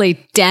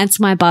literally dance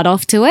my butt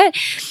off to it.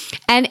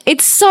 And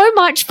it's so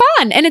much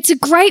fun. And it's a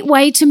great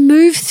way to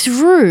move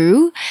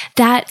through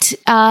that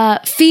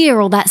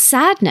fear or that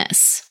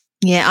sadness.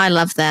 Yeah, I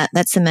love that.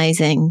 That's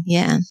amazing.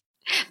 Yeah.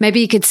 Maybe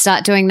you could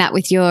start doing that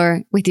with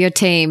your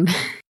team.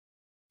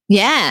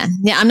 Yeah.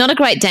 I'm not a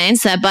great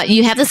dancer, but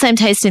you have the same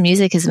taste in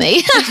music as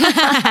me.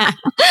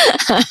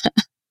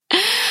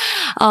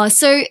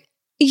 So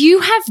you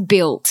have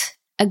built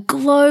a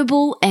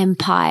global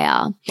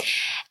empire.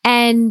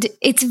 And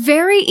it's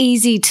very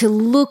easy to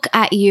look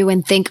at you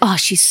and think, oh,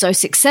 she's so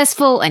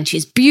successful and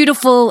she's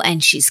beautiful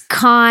and she's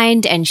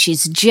kind and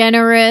she's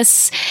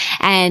generous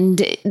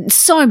and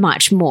so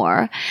much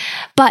more.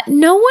 But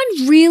no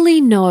one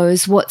really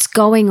knows what's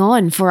going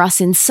on for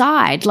us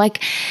inside.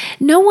 Like,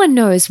 no one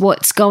knows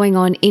what's going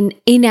on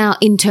in our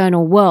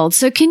internal world.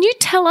 So can you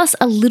tell us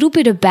a little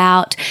bit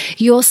about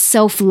your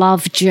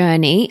self-love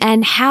journey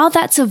and how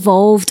that's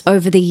evolved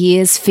over the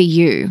years for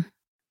you?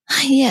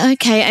 Yeah,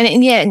 okay.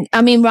 And yeah,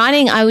 I mean,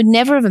 writing, I would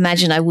never have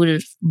imagined I would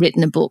have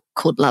written a book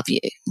called Love You,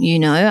 you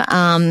know.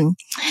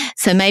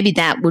 So maybe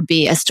that would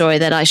be a story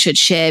that I should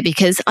share,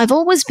 because I've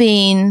always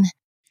been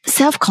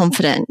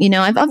self-confident. You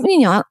know, I've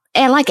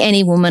like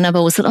any woman, I've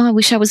always thought, oh, I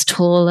wish I was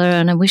taller,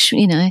 and I wish,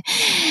 you know,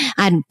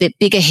 I had a bit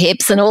bigger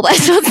hips and all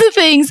those sorts of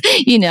things.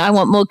 You know, I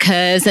want more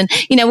curves. And,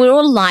 you know, we're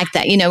all like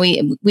that. You know,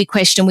 we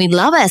question, we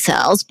love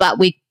ourselves, but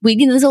we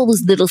you know, there's all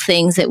those little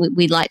things that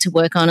we like to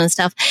work on and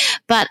stuff.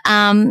 But,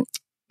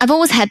 I've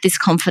always had this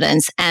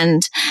confidence,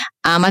 and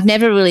I've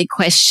never really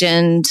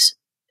questioned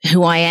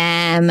who I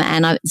am,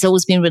 and it's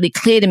always been really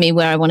clear to me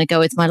where I want to go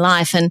with my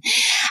life. And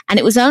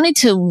it was only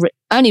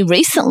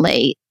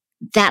recently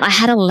that I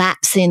had a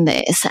lapse in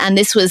this, and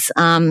this was,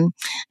 and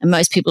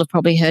most people have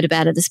probably heard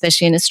about it,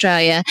 especially in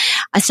Australia.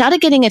 I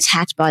started getting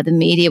attacked by the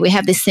media. We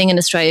have this thing in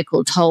Australia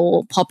called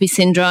tall poppy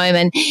syndrome,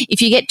 and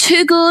if you get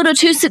too good or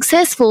too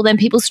successful, then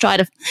people try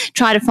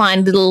to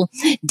find little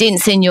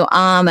dents in your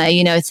armor,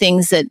 you know,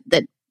 things that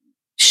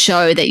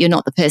show that you're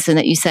not the person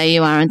that you say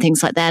you are, and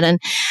things like that. And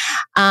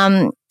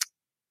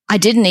I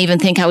didn't even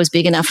think I was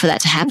big enough for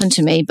that to happen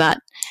to me, but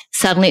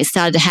suddenly it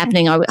started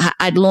happening.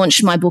 I'd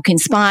launched my book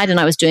Inspired, and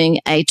I was doing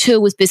a tour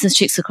with business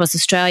chicks across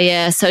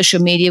Australia. Social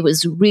media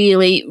was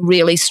really,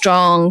 really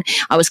strong.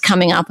 I was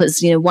coming up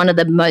as, you know, one of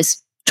the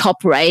most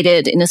top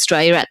rated in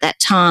Australia at that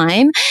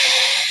time.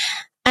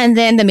 And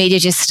then the media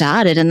just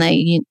started, and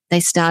they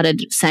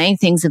started saying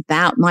things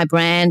about my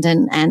brand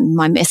and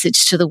my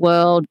message to the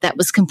world that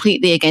was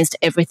completely against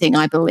everything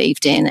I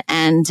believed in.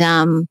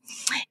 And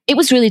it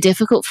was really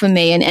difficult for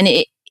me. And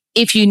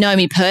if you know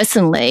me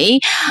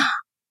personally,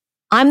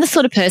 I'm the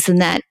sort of person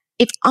that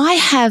if I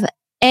have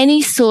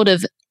any sort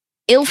of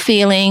ill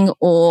feeling,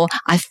 or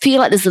I feel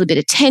like there's a little bit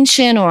of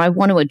tension, or I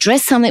want to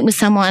address something with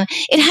someone,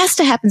 it has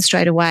to happen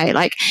straight away.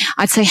 Like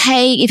I'd say,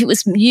 hey, if it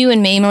was you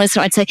and me, Melissa,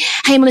 I'd say,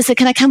 hey, Melissa,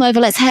 can I come over?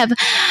 Let's have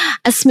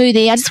a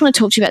smoothie. I just want to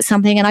talk to you about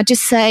something. And I'd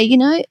just say, you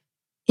know,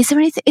 is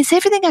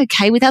everything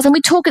okay with us? And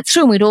we'd talk it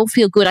through, and we'd all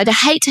feel good. I'd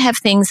hate to have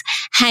things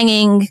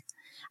hanging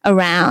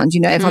around,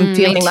 you know, if I'm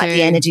feeling like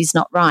the energy's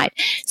not right.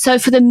 So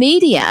for the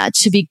media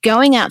to be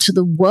going out to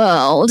the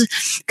world,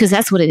 because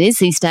that's what it is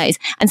these days,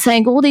 and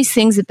saying all these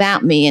things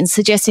about me and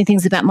suggesting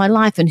things about my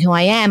life and who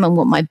I am and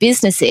what my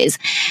business is,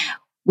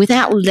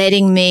 without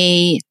letting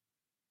me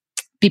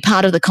be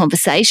part of the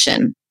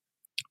conversation,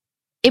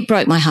 it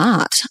broke my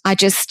heart. I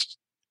just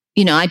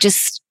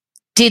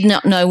did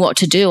not know what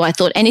to do. I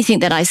thought anything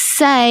that I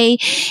say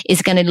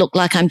is going to look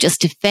like I'm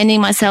just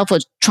defending myself or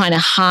trying to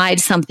hide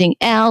something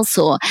else,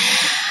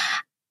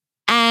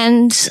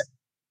 and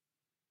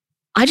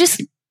I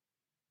just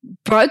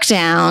broke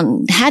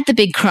down, had the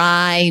big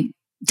cry,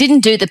 didn't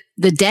do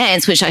the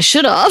dance, which I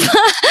should have.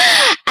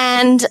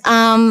 And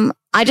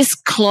I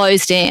just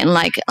closed in.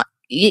 Like,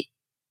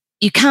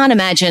 you can't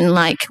imagine,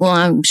 like, well,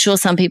 I'm sure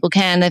some people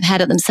can, they've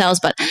had it themselves,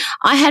 but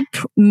I had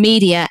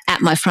media at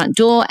my front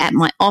door, at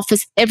my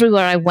office,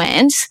 everywhere I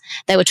went,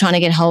 they were trying to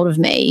get hold of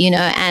me, you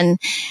know, and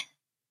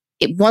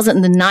it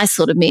wasn't the nice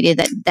sort of media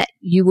that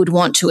you would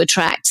want to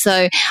attract.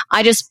 So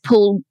I just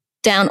pulled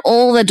down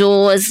all the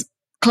doors,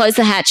 closed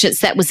the hatchets.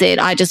 That was it.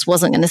 I just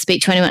wasn't going to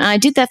speak to anyone. And I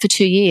did that for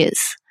 2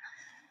 years.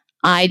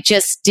 I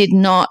just did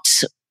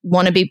not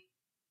want to be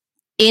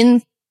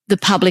in the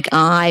public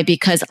eye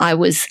because I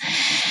was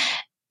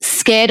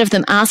scared of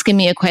them asking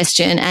me a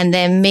question and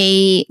then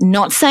me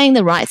not saying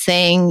the right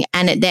thing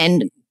and it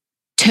then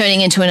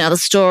turning into another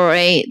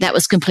story that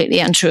was completely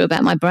untrue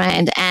about my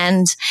brand.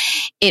 And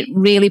it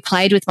really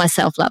played with my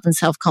self-love and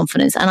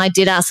self-confidence. And I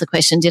did ask the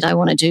question, did I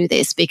want to do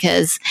this?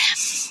 Because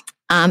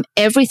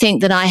everything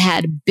that I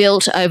had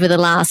built over the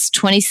last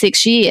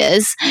 26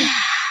 years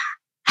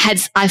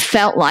I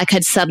felt like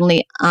had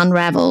suddenly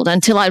unraveled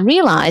until I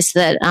realized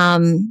that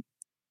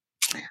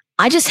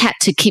I just had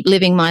to keep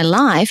living my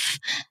life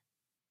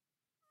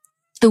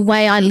the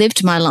way I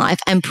lived my life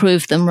and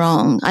prove them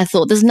wrong. I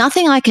thought there's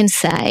nothing I can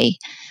say.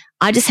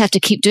 I just have to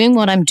keep doing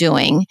what I'm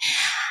doing.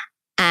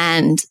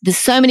 And there's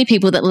so many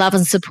people that love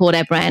and support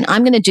our brand.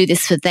 I'm going to do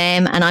this for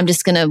them and I'm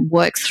just going to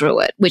work through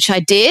it, which I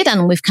did.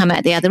 And we've come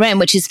out the other end,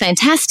 which is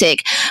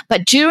fantastic.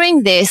 But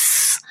during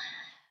this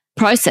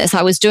process,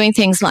 I was doing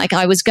things like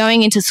I was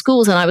going into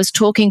schools and I was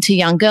talking to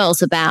young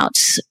girls about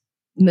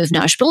Move,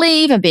 Nourish,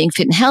 Believe and being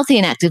fit and healthy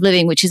and active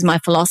living, which is my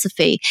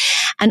philosophy.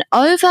 And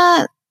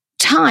over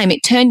time,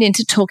 it turned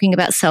into talking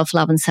about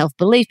self-love and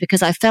self-belief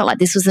because I felt like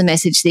this was a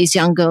message these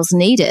young girls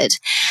needed.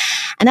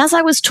 And as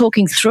I was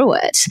talking through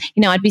it,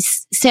 you know, I'd be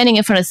standing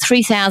in front of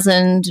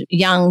 3,000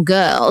 young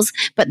girls,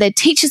 but their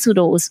teachers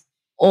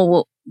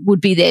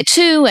would be there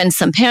too, and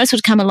some parents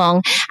would come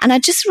along. And I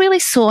just really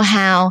saw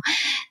how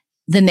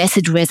the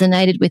message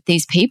resonated with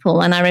these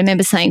people. And I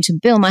remember saying to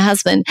Bill, my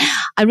husband,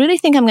 I really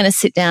think I'm going to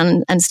sit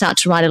down and start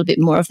to write a little bit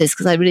more of this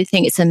because I really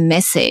think it's a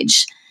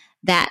message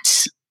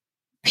that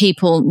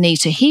people need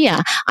to hear.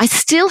 I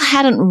still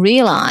hadn't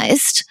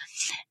realized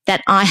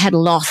that I had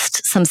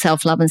lost some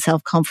self-love and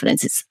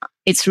self-confidence.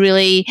 It's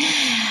really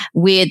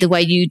weird the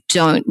way you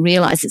don't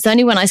realize. It's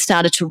only when I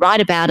started to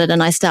write about it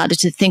and I started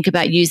to think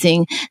about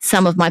using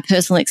some of my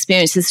personal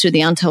experiences through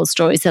the untold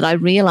stories that I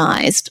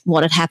realized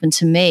what had happened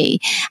to me.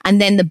 And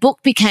then the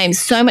book became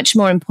so much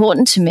more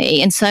important to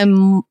me and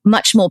so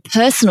much more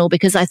personal,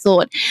 because I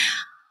thought,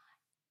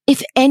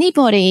 if any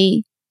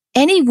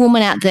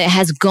woman out there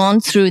has gone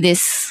through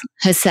this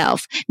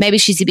herself, maybe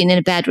she's been in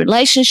a bad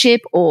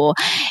relationship, or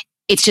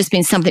it's just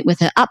been something with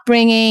her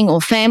upbringing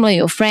or family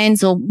or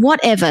friends or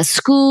whatever,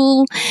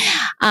 school.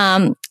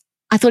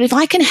 I thought, if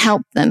I can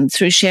help them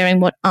through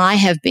sharing what I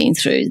have been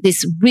through,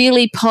 this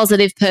really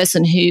positive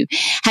person who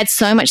had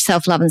so much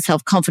self-love and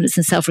self-confidence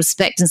and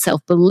self-respect and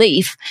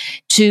self-belief,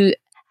 to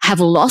have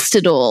lost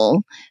it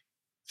all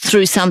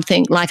through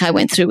something like I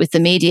went through with the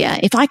media,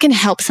 if I can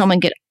help someone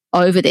get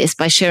over this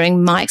by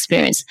sharing my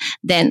experience,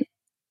 then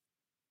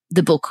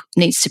the book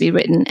needs to be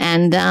written.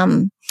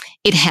 And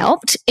it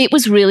helped. It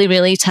was really,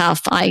 really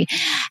tough. I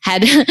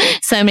had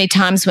so many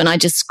times when I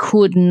just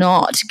could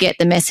not get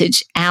the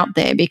message out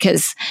there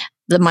because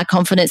my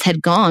confidence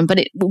had gone. But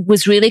it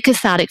was really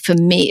cathartic for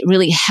me. It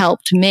really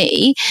helped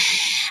me.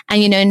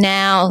 And,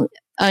 now,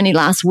 only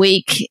last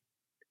week,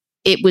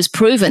 it was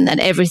proven that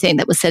everything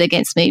that was said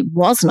against me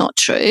was not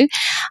true.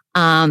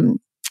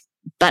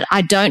 But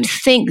I don't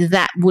think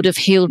that would have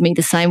healed me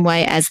the same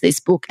way as this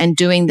book and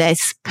doing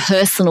this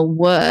personal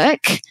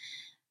work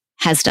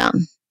has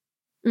done.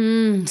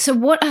 So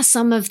what are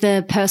some of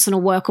the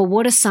personal work, or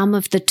what are some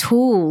of the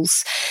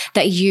tools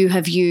that you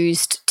have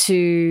used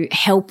to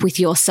help with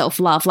your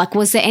self-love? Like,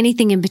 was there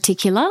anything in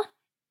particular?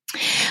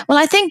 Well,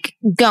 I think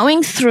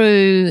going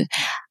through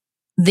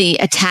the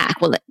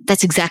attack, well,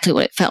 that's exactly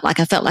what it felt like.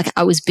 I felt like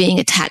I was being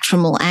attacked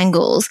from all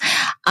angles.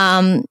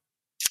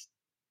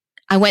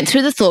 I went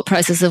through the thought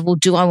process of, well,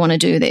 do I want to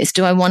do this?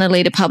 Do I want to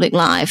lead a public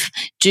life?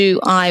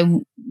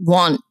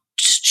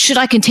 Should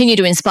I continue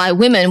to inspire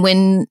women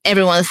when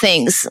everyone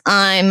thinks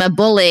I'm a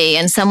bully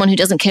and someone who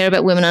doesn't care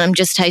about women and I'm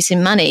just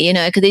chasing money,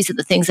 because these are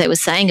the things they were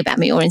saying about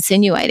me or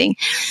insinuating.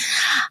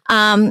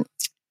 And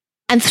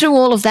through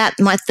all of that,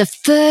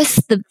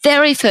 the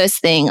very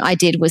first thing I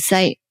did was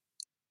say,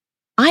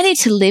 I need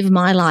to live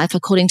my life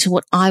according to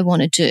what I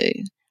want to do.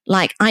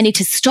 Like, I need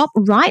to stop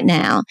right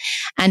now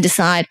and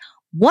decide,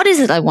 what is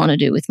it I want to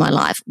do with my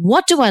life?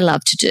 What do I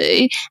love to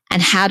do? And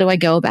how do I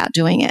go about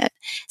doing it?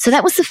 So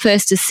that was the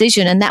first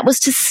decision. And that was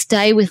to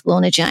stay with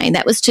Lorna Jane.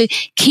 That was to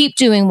keep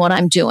doing what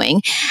I'm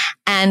doing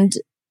and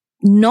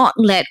not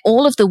let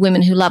all of the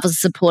women who love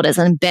us, support us,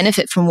 and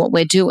benefit from what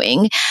we're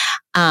doing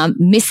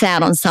miss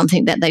out on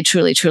something that they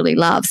truly, truly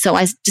love. So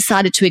I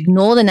decided to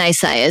ignore the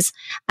naysayers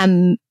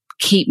and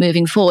keep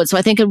moving forward. So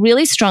I think a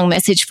really strong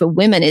message for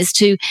women is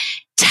to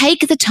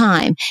take the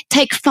time,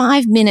 take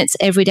 5 minutes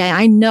every day.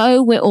 I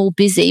know we're all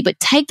busy, but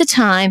take the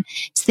time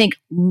to think,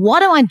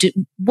 what do I do?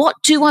 What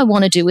do I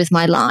want to do with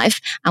my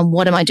life? And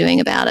what am I doing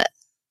about it?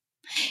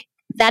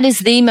 That is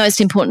the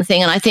most important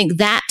thing. And I think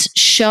that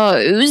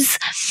shows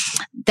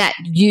that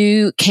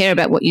you care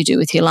about what you do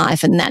with your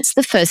life. And that's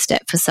the first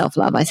step for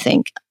self-love, I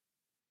think.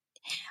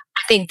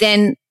 I think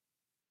then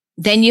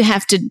you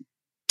have to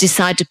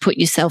decide to put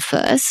yourself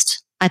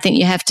first. I think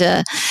you have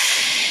to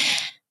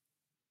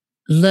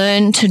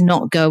learn to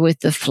not go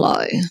with the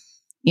flow.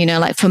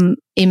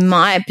 In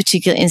my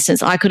particular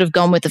instance, I could have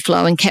gone with the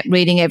flow and kept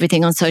reading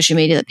everything on social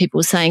media that people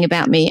were saying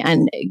about me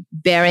and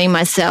burying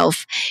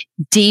myself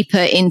deeper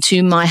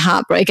into my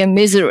heartbreak and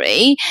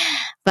misery.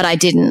 But I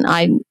didn't.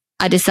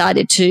 I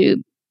decided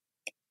to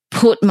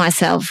put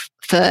myself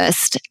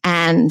first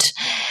and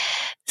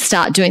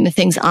start doing the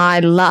things I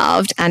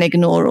loved and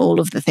ignore all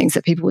of the things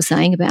that people were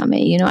saying about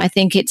me. I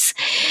think it's,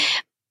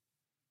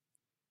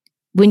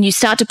 when you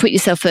start to put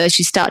yourself first,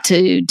 you start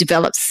to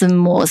develop some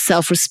more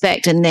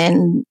self-respect. And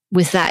then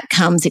with that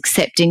comes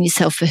accepting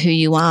yourself for who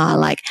you are.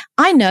 Like,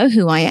 I know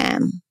who I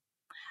am.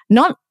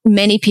 Not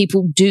many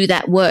people do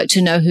that work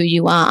to know who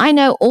you are. I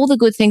know all the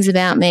good things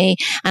about me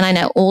and I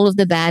know all of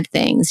the bad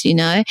things,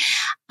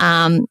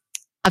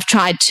 I've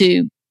tried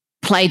to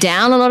play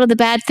down a lot of the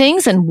bad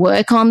things and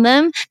work on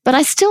them, but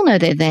I still know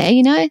they're there.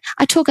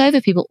 I talk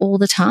over people all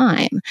the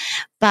time,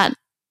 but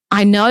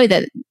I know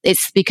that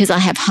it's because I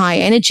have high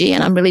energy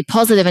and I'm really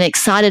positive and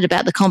excited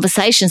about the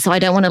conversation. So I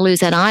don't want to lose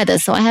that either.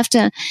 So I have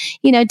to,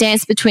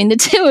 dance between the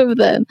two of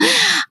them.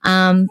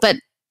 But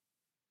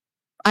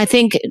I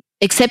think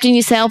accepting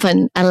yourself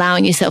and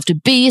allowing yourself to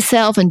be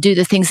yourself and do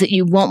the things that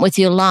you want with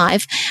your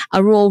life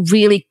are all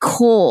really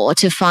core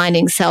to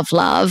finding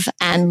self-love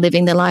and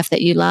living the life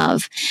that you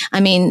love. I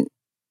mean,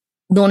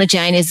 Lorna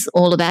Jane is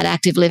all about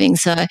active living.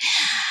 So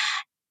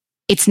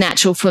it's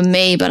natural for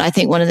me, but I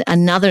think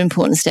another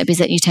important step is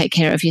that you take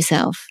care of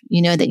yourself,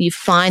 that you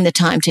find the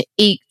time to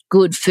eat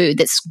good food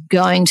that's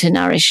going to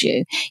nourish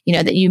you,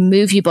 that you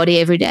move your body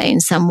every day in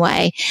some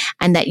way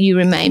and that you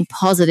remain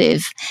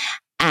positive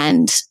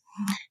and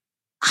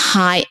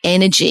high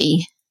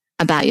energy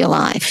about your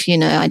life.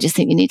 I just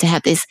think you need to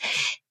have this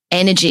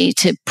energy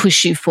to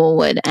push you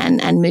forward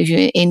and move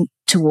you in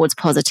towards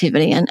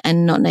positivity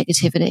and not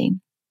negativity.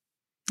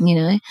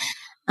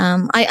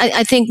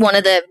 I think one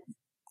of the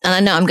and I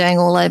know I'm going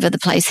all over the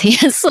place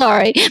here.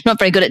 Sorry, I'm not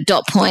very good at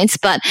dot points,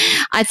 but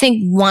I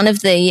think one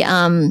of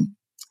the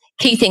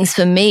key things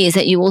for me is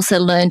that you also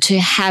learn to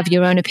have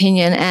your own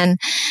opinion, and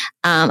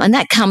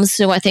that comes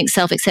through, I think,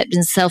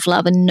 self-acceptance,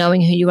 self-love, and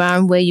knowing who you are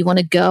and where you want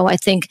to go. I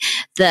think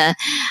the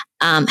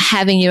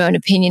having your own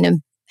opinion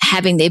and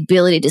having the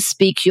ability to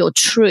speak your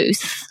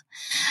truth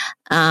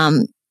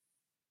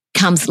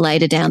comes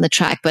later down the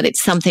track, but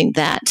it's something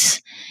that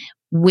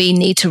we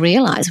need to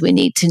realize. We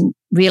need to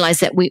realize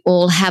that we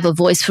all have a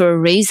voice for a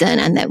reason,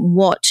 and that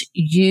what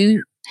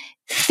you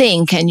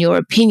think and your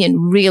opinion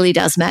really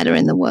does matter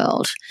in the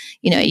world.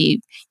 You know,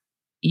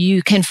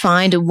 you can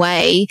find a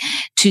way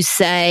to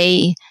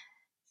say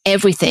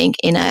everything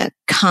in a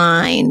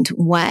kind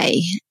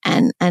way.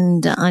 And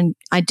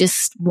I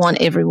just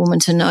want every woman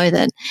to know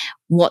that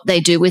what they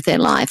do with their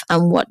life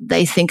and what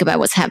they think about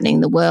what's happening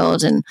in the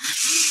world and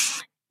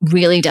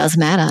really does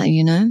matter,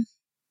 you know?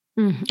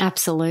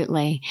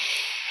 Absolutely.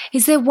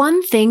 Is there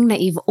one thing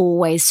that you've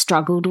always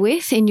struggled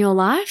with in your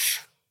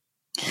life?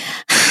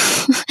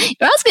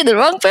 You're asking the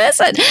wrong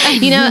person.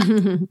 You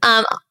know,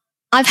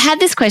 I've had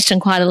this question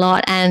quite a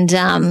lot, and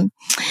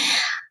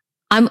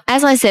I'm,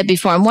 as I said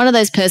before, I'm one of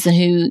those person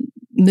who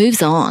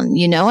moves on,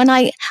 you know, and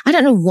I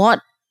don't know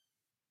what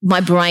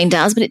my brain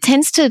does, but it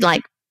tends to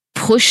like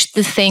push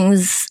the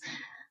things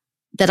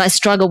that I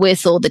struggle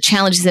with or the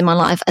challenges in my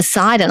life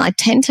aside, and I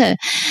tend to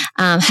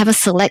have a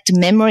select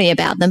memory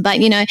about them. But,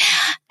 you know,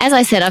 as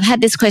I said, I've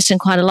had this question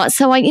quite a lot.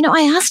 So I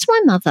asked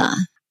my mother.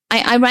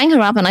 I rang her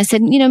up and I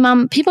said, you know,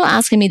 Mum, people are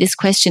asking me this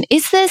question.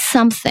 Is there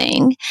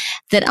something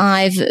that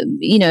I've,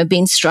 you know,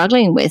 been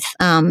struggling with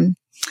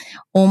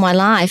all my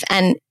life?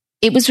 And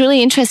it was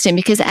really interesting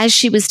because as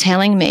she was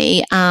telling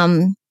me,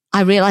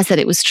 I realized that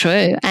it was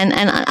true. And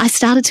I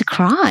started to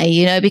cry,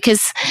 you know,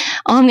 because,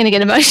 I'm going to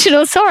get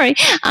emotional, sorry,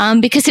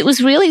 because it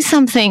was really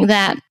something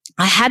that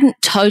I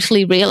hadn't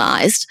totally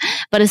realized.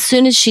 But as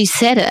soon as she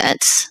said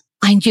it,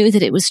 I knew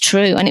that it was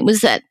true. And it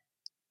was that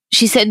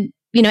she said,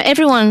 you know,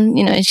 everyone,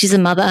 you know, she's a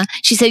mother.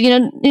 She said,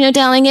 you know,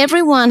 darling,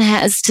 everyone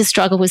has to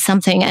struggle with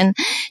something. And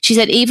she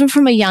said, even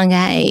from a young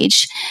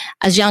age,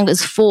 as young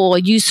as 4,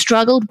 you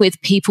struggled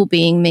with people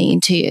being mean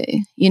to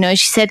you. You know,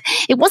 she said,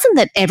 it wasn't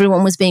that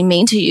everyone was being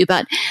mean to you,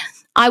 but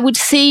I would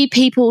see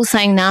people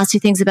saying nasty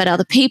things about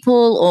other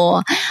people,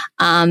 or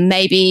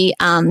maybe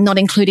not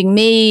including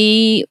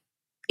me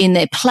in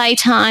their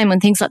playtime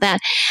and things like that.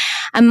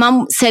 And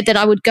Mum said that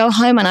I would go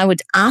home and I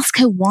would ask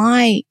her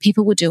why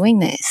people were doing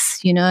this,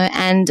 you know,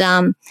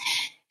 and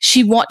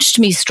she watched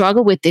me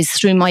struggle with this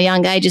through my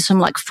young ages from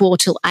like 4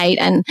 till 8.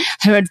 And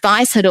her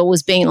advice had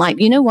always been like,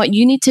 you know what,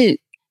 you need to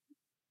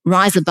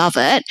rise above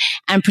it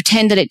and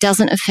pretend that it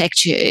doesn't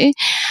affect you,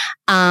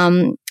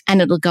 and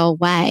it'll go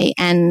away.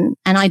 And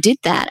I did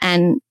that,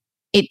 and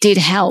it did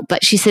help.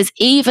 But she says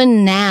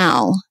even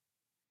now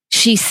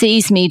she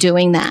sees me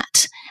doing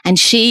that, and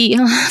she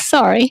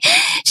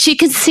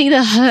can see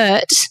the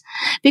hurt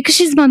because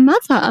she's my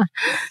mother.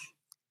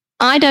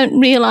 I don't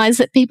realize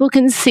that people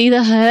can see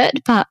the hurt,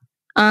 but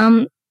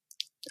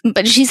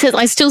she says,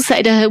 I still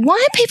say to her, why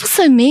are people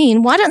so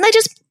mean? Why don't they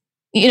just,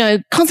 you know,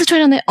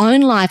 concentrate on their own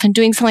life and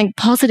doing something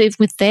positive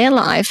with their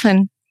life?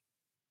 And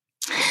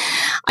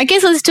I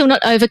guess I'm still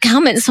not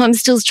overcome it, so I'm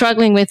still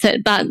struggling with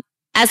it. But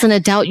as an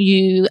adult,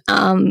 you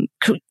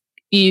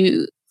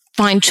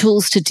find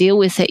tools to deal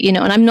with it, you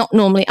know, and I'm not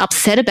normally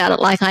upset about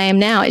it like I am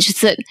now. It's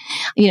just that,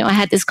 you know, I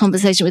had this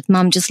conversation with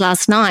Mum just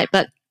last night,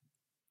 but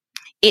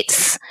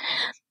it's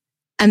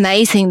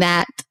amazing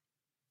that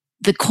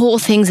the core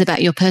things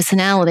about your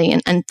personality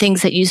and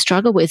things that you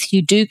struggle with,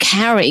 you do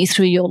carry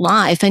through your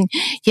life. And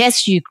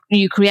yes, you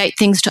create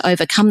things to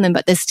overcome them,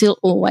 but they're still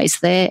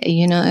always there,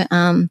 you know.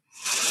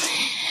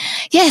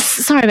 Yes,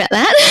 sorry about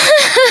that.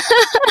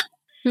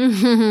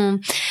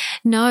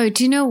 No,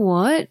 do you know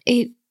what?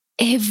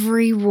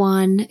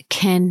 Everyone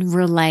can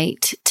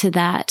relate to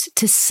that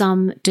to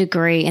some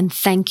degree. And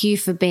thank you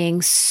for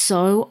being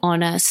so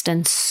honest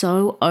and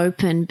so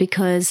open,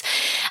 because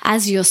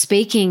as you're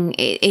speaking,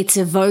 it's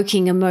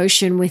evoking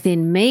emotion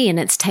within me and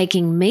it's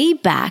taking me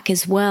back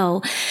as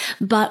well.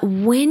 But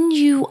when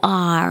you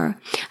are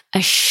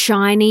a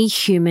shiny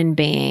human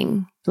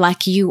being,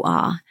 like you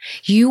are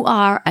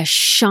a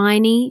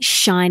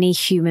shiny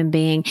human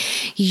being,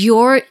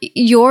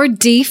 your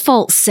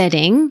default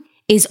setting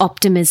is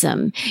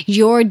optimism.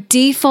 Your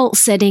default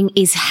setting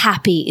is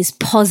happy, is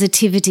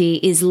positivity,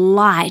 is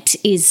light,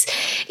 is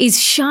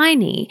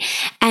shiny.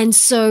 And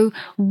so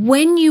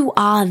when you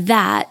are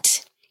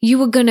that, you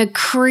are going to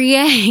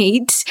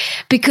create,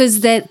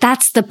 because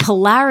that's the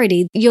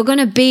polarity. You're going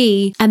to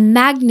be a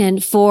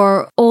magnet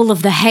for all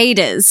of the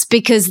haters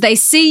because they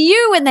see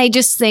you and they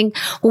just think,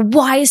 well,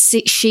 why is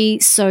she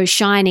so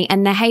shiny?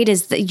 And the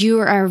haters, that you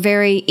are a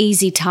very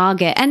easy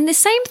target. And the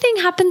same thing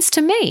happens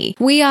to me.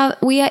 We are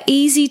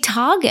easy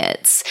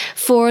targets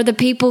for the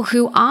people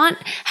who aren't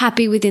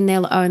happy within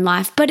their own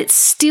life, but it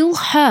still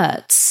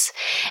hurts.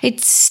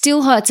 It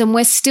still hurts, and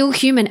we're still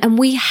human, and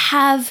we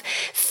have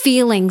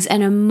feelings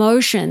and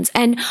emotions.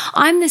 And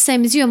I'm the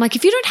same as you. I'm like,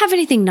 if you don't have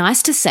anything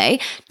nice to say,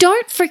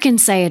 don't freaking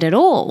say it at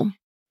all.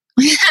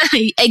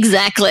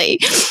 Exactly.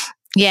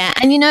 Yeah.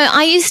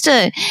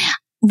 And,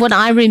 what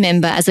I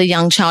remember as a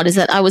young child is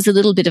that I was a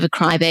little bit of a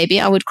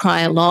crybaby. I would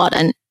cry a lot,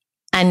 and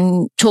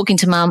talking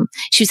to Mum,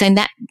 she was saying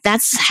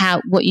that's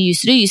what you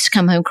used to do. You used to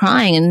come home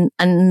crying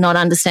and not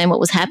understand what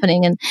was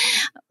happening. And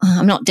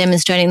I'm not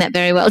demonstrating that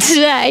very well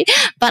today,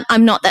 but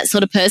I'm not that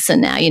sort of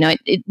person now.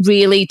 It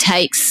really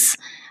takes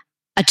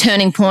a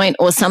turning point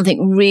or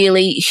something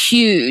really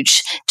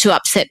huge to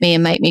upset me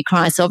and make me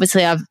cry. So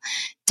obviously I've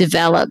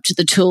developed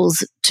the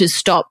tools to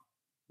stop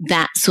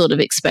that sort of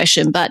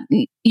expression. But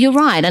you're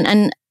right.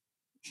 And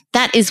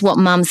that is what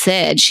Mum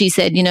said. She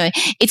said,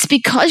 it's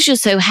because you're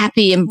so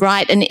happy and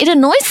bright, and it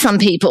annoys some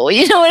people,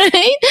 you know what I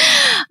mean?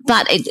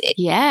 But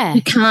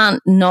you can't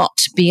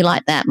not be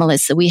like that,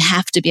 Melissa. We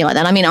have to be like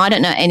that. I mean, I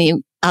don't know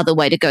any other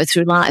way to go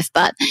through life,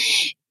 but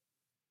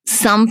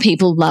some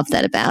people love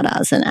that about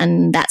us,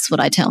 and that's what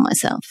I tell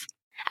myself.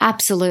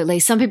 Absolutely.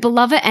 Some people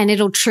love it and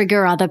it'll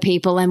trigger other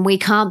people, and we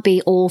can't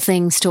be all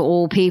things to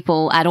all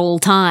people at all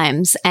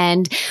times.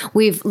 And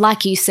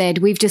like you said,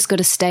 we've just got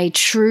to stay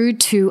true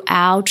to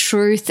our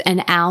truth and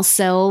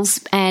ourselves.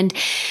 And,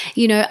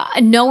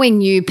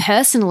 knowing you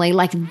personally,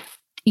 like,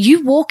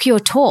 you walk your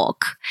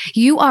talk.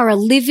 You are a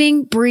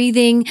living,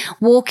 breathing,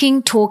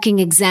 walking, talking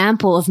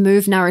example of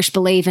move, nourish,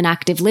 believe, and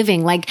active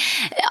living. Like,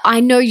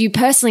 I know you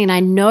personally, and I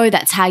know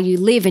that's how you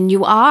live, and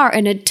you are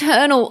an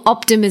eternal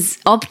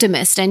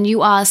optimist, and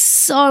you are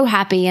so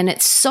happy, and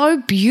it's so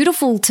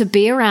beautiful to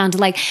be around.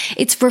 Like,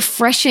 it's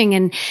refreshing.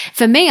 And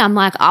for me, I'm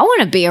like, I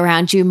want to be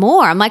around you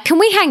more. I'm like, can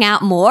we hang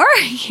out more?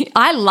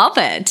 I love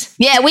it.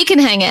 Yeah, we can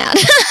hang out.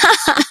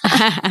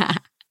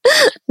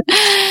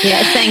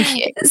 Yeah, thank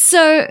you.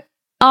 So,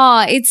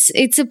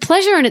 it's a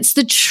pleasure, and it's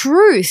the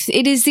truth.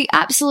 It is the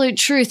absolute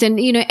truth. And,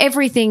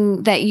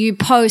 everything that you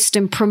post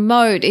and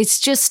promote,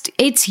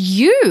 it's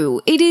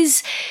you. It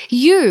is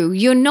you.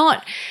 You're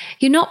not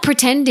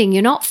pretending.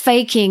 You're not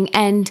faking.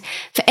 And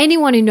for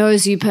anyone who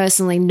knows you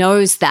personally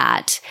knows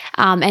that.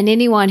 And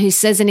anyone who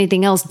says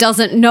anything else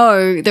doesn't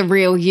know the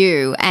real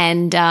you.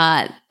 And,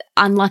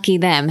 unlucky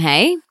them,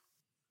 hey?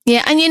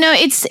 Yeah. And,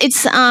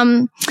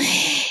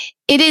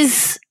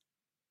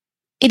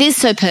 it is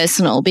so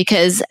personal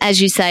because, as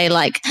you say,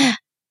 like,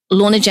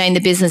 Lorna Jane, the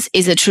business,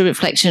 is a true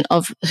reflection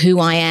of who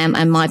I am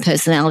and my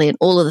personality and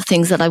all of the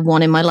things that I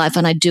want in my life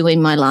and I do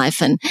in my life.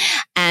 And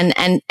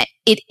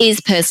it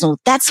is personal.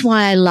 That's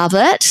why I love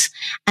it.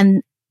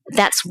 And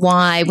that's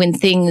why when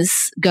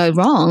things go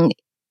wrong,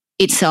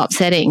 it's so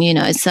upsetting,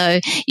 So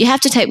you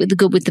have to take with the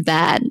good with the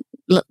bad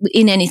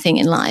in anything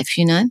in life,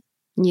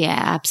 Yeah,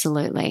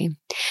 absolutely.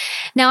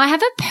 Now, I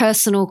have a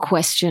personal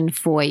question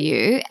for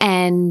you,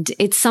 and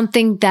it's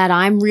something that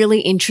I'm really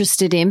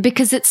interested in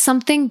because it's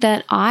something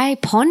that I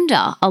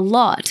ponder a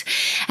lot.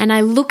 And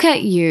I look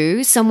at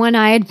you, someone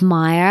I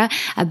admire,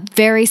 a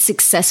very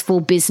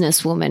successful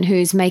businesswoman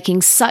who's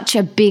making such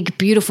a big,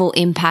 beautiful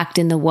impact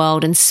in the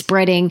world and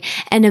spreading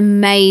an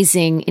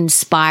amazing,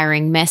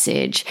 inspiring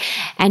message.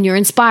 And you're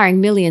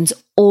inspiring millions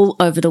all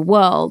over the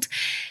world.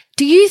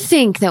 Do you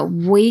think that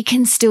we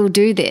can still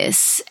do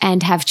this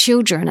and have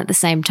children at the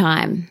same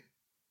time?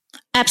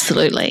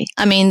 Absolutely.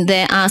 I mean,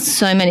 there are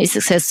so many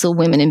successful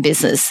women in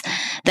business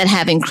that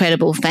have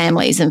incredible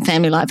families and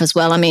family life as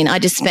well. I mean, I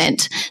just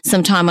spent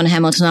some time on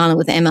Hamilton Island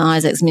with Emma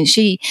Isaacs. I mean,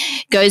 she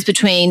goes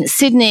between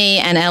Sydney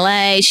and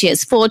LA. She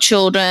has 4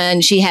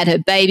 children. She had her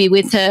baby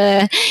with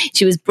her.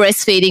 She was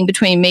breastfeeding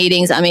between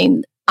meetings. I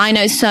mean, I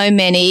know so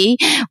many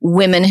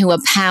women who are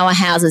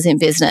powerhouses in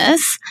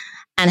business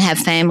and have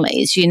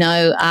families,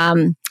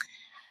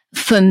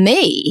 for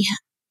me,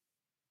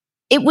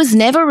 it was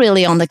never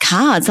really on the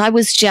cards. I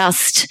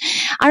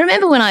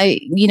remember when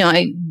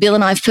Bill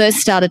and I first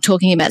started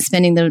talking about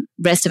spending the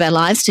rest of our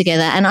lives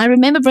together, and I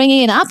remember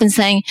bringing it up and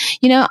saying,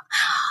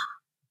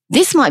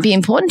 this might be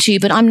important to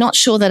you, but I'm not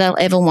sure that I'll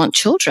ever want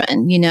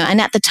children,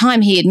 And at the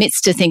time he admits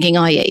to thinking,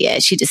 oh, yeah,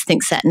 she just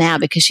thinks that now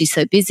because she's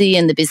so busy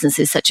and the business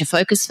is such a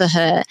focus for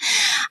her.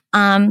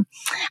 And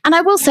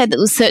I will say that there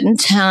were certain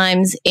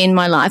times in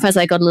my life as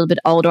I got a little bit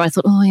older, I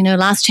thought,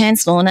 last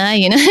chance, Lorna,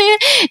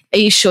 are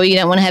you sure you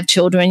don't want to have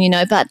children,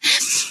 But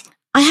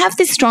I have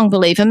this strong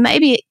belief, and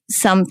maybe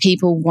some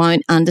people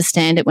won't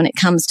understand it when it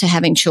comes to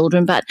having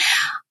children, but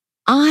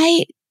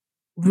I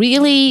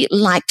really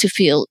like to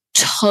feel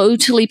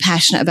totally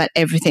passionate about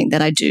everything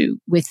that I do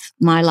with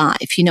my life.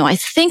 I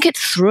think it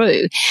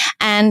through.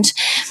 And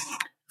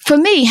for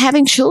me,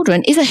 having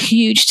children is a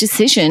huge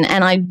decision,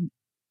 and I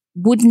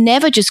would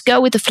never just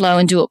go with the flow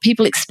and do what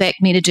people expect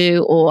me to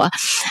do or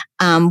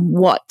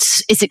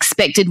what is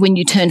expected when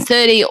you turn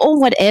 30 or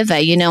whatever.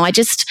 I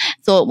just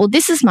thought, well,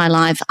 this is my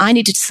life. I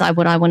need to decide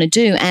what I want to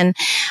do. And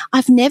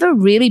I've never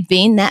really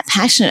been that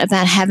passionate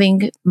about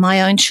having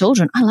my own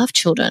children. I love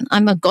children.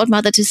 I'm a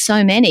godmother to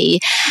so many,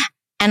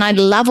 and I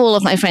love all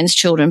of my friends'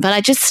 children, but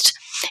it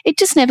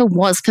just never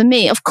was for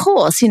me. Of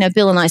course,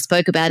 Bill and I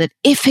spoke about it.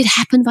 If it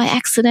happened by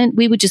accident,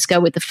 we would just go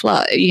with the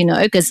flow,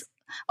 because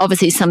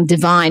obviously some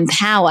divine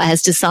power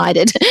has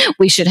decided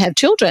we should have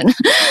children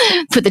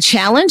for the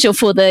challenge or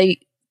for the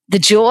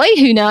joy,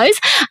 who knows?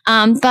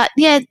 But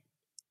yeah,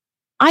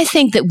 I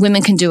think that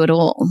women can do it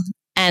all,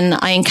 and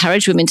I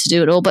encourage women to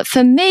do it all. But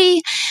for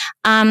me,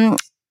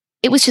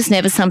 it was just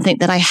never something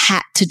that I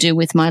had to do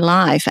with my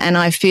life. And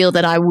I feel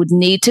that I would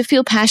need to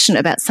feel passionate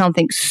about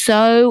something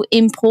so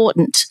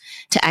important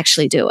to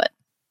actually do it.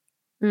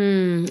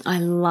 I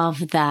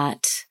love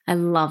that. I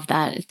love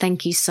that.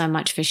 Thank you so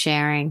much for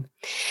sharing.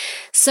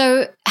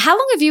 So how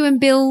long have you and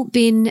Bill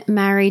been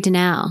married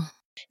now?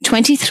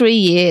 23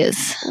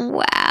 years.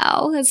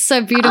 Wow, that's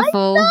so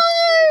beautiful.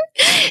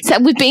 So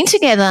we've been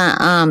together,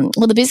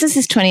 well, the business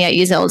is 28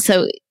 years old,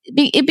 so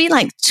it'd be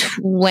like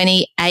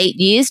 28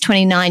 years,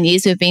 29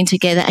 years we've been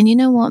together. And you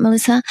know what,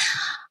 Melissa?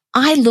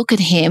 I look at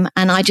him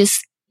and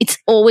it's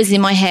always in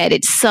my head.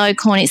 It's so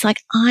corny. It's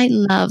like, I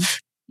love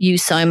you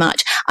so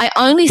much. I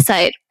only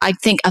say it, I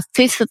think, a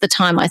fifth of the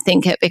time I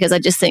think it, because I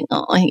just think,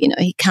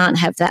 he can't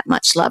have that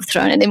much love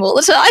thrown at him all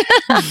the time.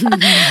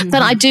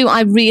 But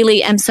I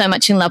really am so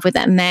much in love with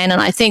that man.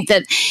 And I think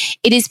that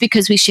it is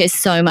because we share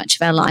so much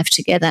of our life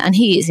together, and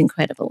he is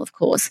incredible, of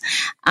course.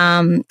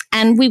 And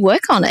we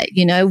work on it.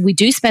 We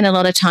do spend a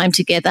lot of time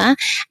together.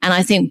 And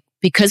I think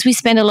because we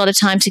spend a lot of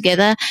time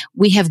together,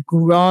 we have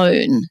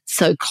grown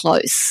so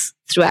close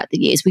throughout the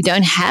years. We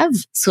don't have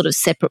sort of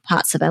separate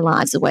parts of our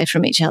lives away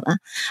from each other,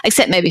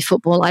 except maybe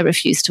football. I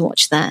refuse to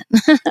watch that.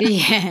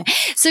 Yeah.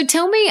 So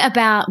tell me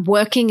about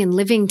working and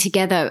living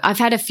together. I've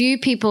had a few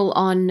people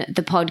on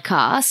the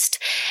podcast,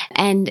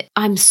 and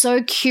I'm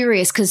so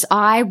curious because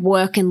I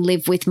work and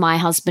live with my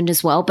husband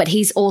as well, but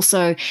he is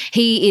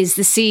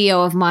the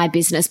CEO of my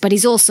business, but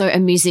he's also a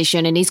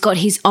musician, and he's got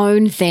his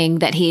own thing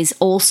that he's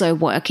also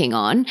working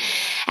on,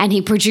 and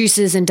he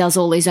produces and does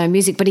all his own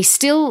music, but he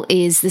still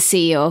is the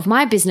CEO of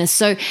my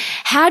business. So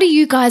how do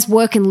you guys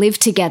work and live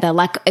together?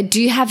 Like, do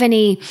you have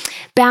any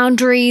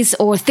boundaries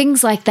or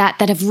things like that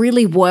have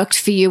really worked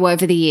for you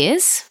over the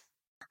years?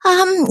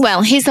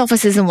 Well, his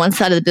office is on one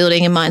side of the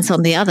building and mine's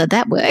on the other.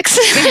 That works.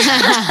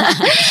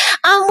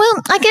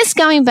 Well, I guess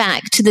going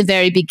back to the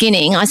very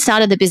beginning, I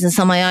started the business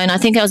on my own. I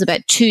think I was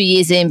about 2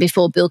 years in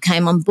before Bill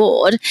came on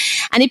board.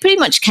 And he pretty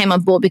much came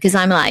on board because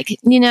I'm like,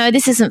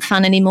 this isn't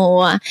fun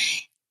anymore.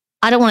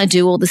 I don't want to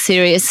do all the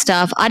serious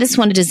stuff. I just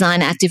want to design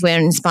activewear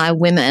and inspire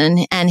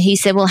women. And he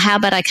said, well, how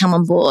about I come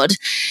on board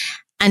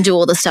and do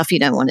all the stuff you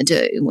don't want to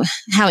do?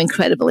 How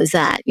incredible is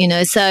that?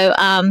 So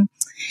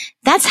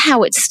that's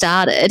how it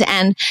started.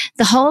 And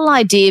the whole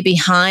idea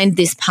behind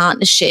this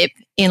partnership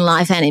in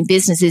life and in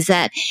business is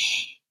that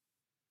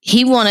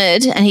he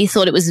wanted, and he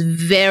thought it was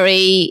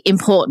very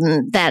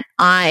important that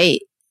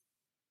I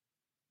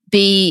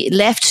be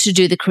left to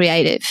do the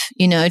creative,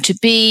 to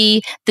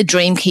be the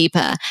dream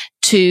keeper,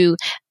 to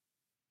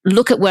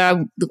look at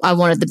where I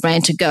wanted the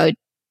brand to go,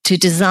 to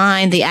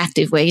design the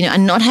activewear,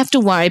 and not have to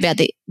worry about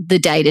the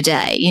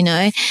day-to-day,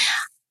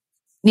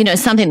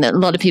 something that a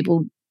lot of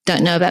people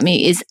don't know about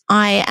me is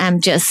I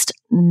am just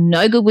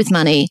no good with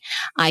money.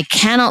 I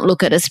cannot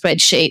look at a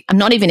spreadsheet. I'm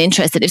not even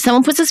interested. If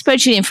someone puts a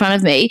spreadsheet in front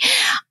of me,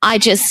 I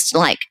just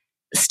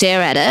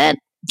stare at it,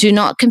 do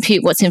not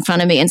compute what's in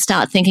front of me, and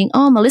start thinking,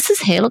 oh, Melissa's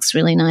hair looks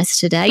really nice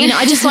today.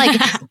 I just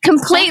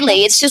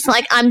completely, it's just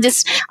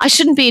I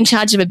shouldn't be in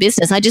charge of a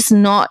business. I just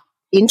not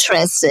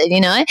interested,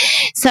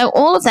 So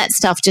all of that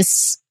stuff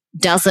just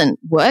doesn't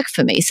work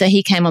for me. So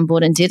he came on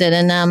board and did it.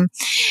 And,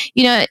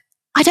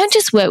 I don't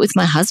just work with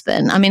my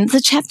husband. I mean,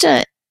 the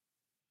chapter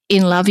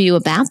in Love You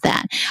about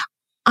that.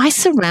 I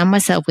surround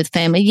myself with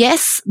family.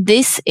 Yes,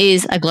 this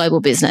is a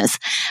global business,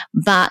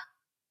 but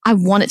I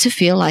want it to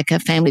feel like a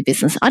family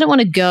business. I don't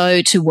want to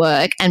go to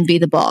work and be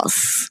the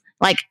boss.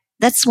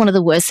 That's one of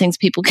the worst things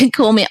people can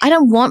call me. I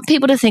don't want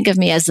people to think of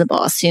me as the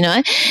boss,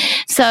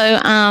 So,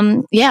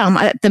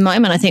 at the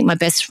moment, I think my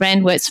best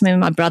friend works for me.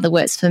 My brother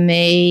works for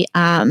me.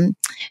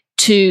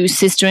 2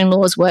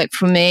 sister-in-laws work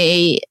for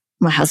me.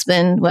 My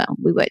husband, well,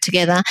 we work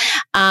together.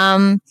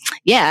 And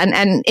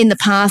in the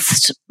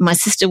past, my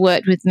sister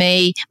worked with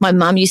me. My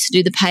mum used to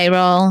do the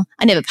payroll.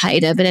 I never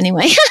paid her, but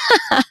anyway.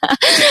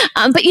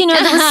 But, there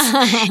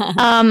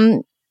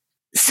was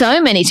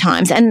so many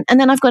times. And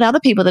then I've got other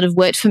people that have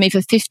worked for me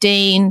for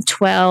 15,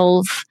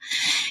 12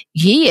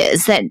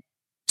 years that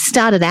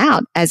started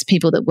out as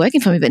people that were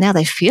working for me, but now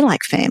they feel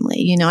like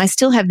family. I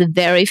still have the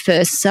very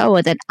first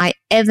sewer that I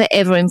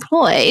ever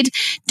employed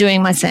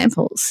doing my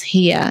samples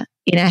here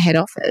in our head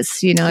office,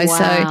 Wow.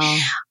 So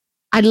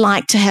I'd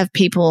like to have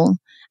people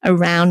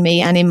around me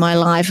and in my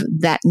life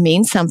that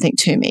mean something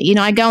to me.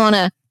 I go on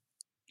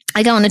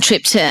a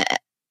trip to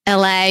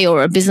LA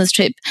or a business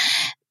trip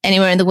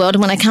anywhere in the world,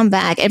 and when I come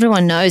back,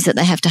 everyone knows that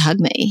they have to hug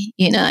me,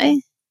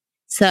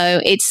 So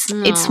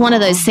it's one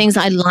of those things.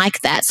 I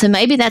like that. So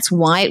maybe that's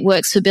why it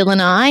works for Bill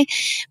and I.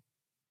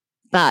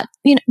 But,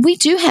 we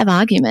do have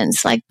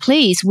arguments.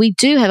 Please, we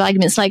do have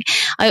arguments. I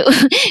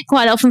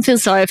quite often feel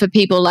sorry for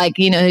people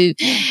who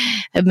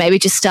have maybe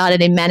just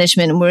started in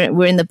management, and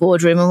we're in the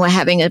boardroom and we're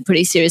having a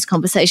pretty serious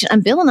conversation.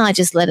 And Bill and I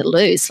just let it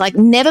loose,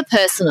 never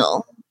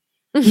personal.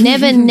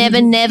 Never,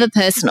 never, never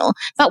personal.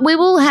 But we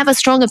will have a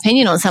strong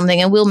opinion on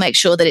something and we'll make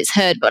sure that it's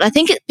heard. But I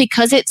think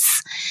because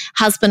it's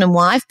husband and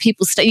wife,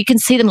 you can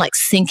see them like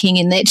sinking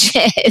in their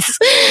chairs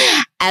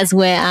as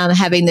we're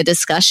having the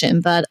discussion.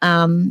 But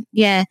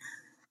yeah.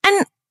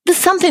 And there's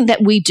something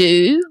that we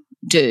do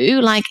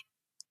like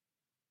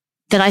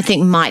that I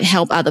think might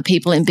help other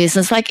people in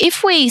business. Like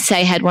if we,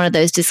 say, had one of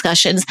those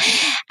discussions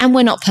and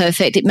we're not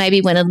perfect, it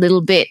maybe went a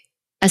little bit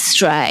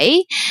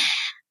astray.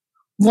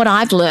 What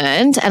I've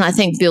learned, and I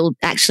think Bill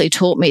actually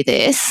taught me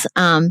this,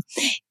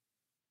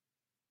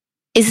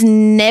 is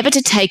never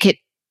to take it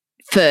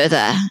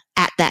further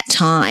at that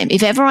time.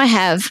 If ever I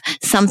have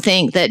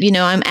something that,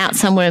 I'm out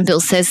somewhere and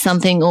Bill says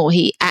something or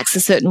he acts a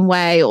certain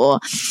way or,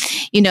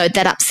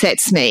 that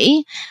upsets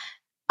me,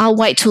 I'll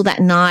wait till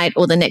that night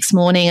or the next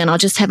morning and I'll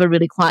just have a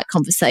really quiet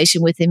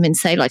conversation with him and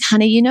say, like,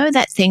 honey,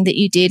 that thing that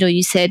you did or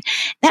you said,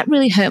 that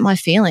really hurt my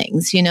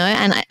feelings,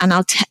 and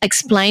I'll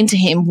explain to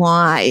him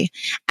why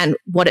and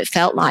what it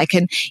felt like.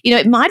 And,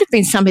 it might have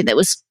been something that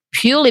was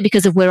purely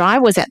because of where I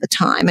was at the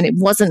time and it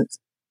wasn't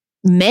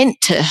meant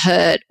to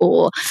hurt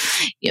or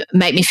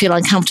make me feel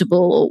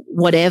uncomfortable or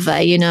whatever,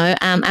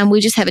 and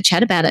we just have a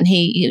chat about it. And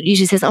he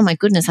usually says, oh my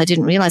goodness, I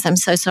didn't realize. I'm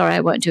so sorry. I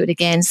won't do it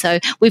again. So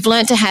we've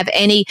learned to have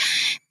any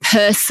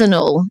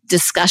personal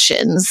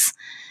discussions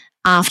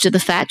after the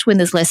fact when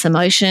there's less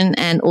emotion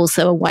and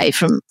also away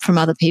from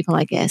other people,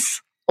 I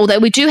guess. Although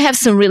we do have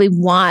some really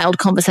wild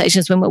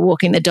conversations when we're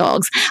walking the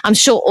dogs. I'm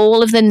sure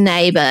all of the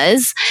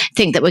neighbors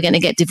think that we're going to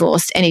get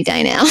divorced any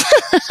day now.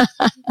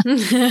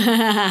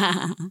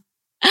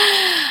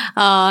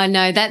 Oh,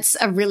 no, that's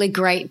a really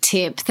great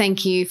tip.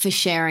 Thank you for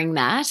sharing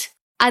that.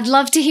 I'd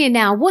love to hear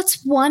now,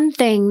 what's one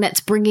thing that's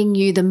bringing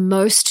you the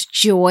most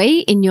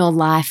joy in your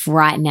life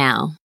right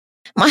now?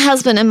 My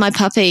husband and my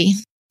puppy.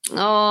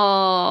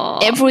 Oh.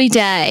 Every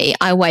day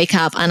I wake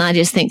up and I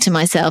just think to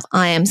myself,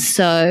 I am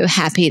so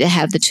happy to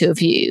have the two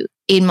of you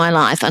in my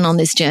life and on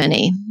this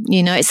journey.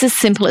 It's the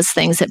simplest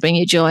things that bring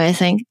you joy, I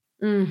think.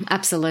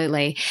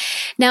 Absolutely.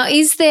 Now,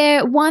 is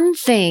there one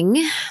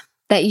thing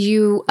that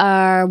you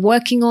are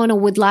working on or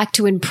would like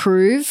to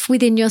improve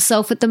within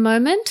yourself at the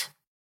moment?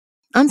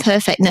 I'm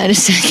perfect. No,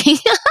 just joking.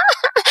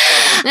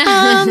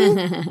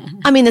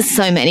 There's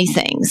so many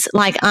things.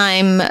 Like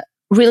I'm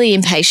really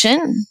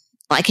impatient.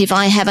 Like if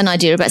I have an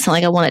idea about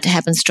something, I want it to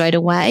happen straight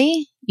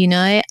away.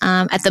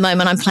 At the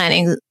moment I'm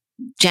planning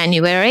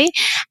January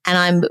and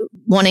I'm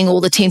wanting all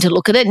the team to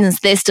look at it and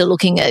they're still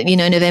looking at,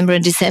 November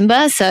and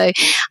December. So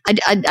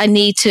I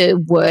need to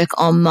work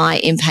on my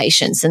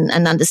impatience and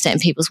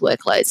understand people's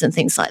workloads and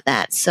things like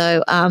that.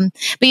 So,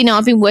 but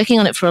I've been working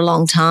on it for a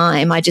long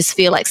time. I just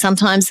feel like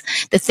sometimes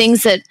the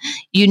things that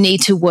you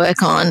need to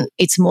work on,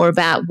 it's more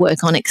about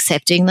work on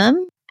accepting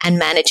them and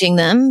managing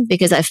them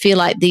because I feel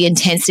like the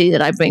intensity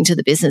that I bring to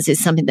the business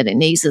is something that it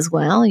needs as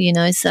well,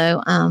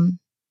 So,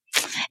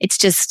 it's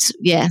just,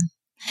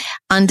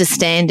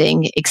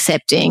 understanding,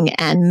 accepting,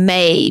 and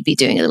maybe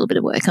doing a little bit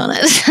of work on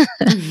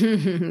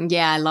it.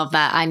 Yeah, I love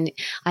that.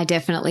 I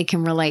definitely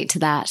can relate to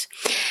that.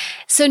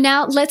 So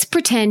now let's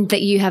pretend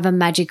that you have a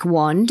magic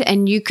wand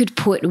and you could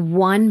put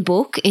one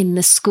book in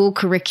the school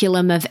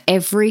curriculum of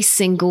every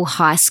single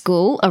high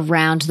school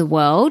around the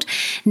world.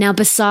 Now,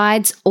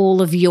 besides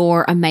all of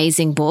your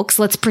amazing books,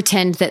 let's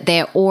pretend that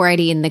they're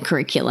already in the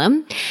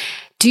curriculum.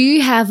 Do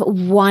you have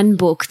one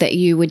book that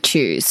you would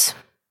choose?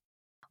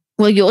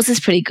 Well, yours is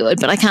pretty good,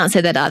 but I can't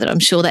say that either. I'm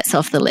sure that's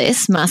off the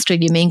list,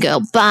 Mastering Your Mean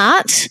Girl.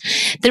 But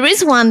there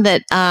is one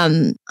that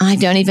I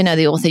don't even know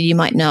the author, you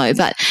might know,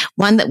 but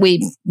one that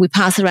we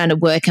pass around at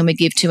work and we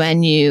give to our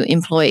new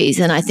employees.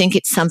 And I think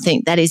it's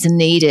something that is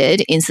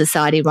needed in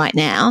society right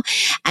now.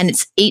 And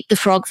it's Eat the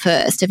Frog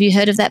First. Have you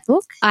heard of that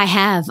book? I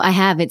have.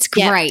 It's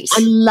great. I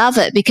love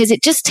it because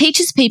it just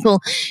teaches people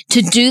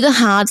to do the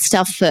hard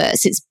stuff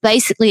first. It's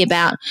basically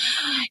about,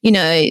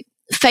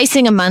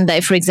 facing a Monday,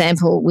 for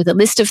example, with a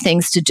list of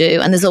things to do,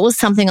 and there's always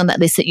something on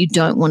that list that you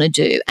don't want to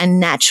do, and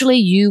naturally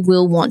you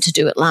will want to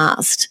do it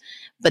last.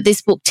 But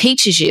this book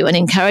teaches you and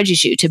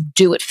encourages you to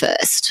do it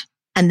first,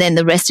 and then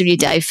the rest of your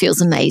day feels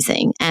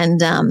amazing.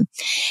 And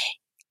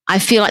I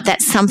feel like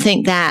that's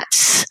something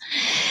that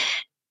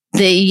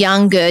the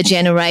younger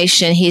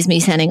generation, here's me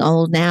sounding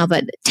old now,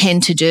 but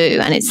tend to do,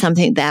 and it's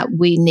something that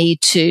we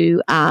need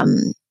to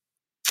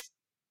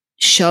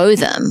show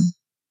them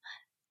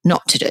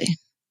not to do.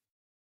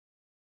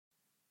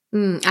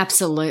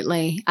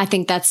 Absolutely. I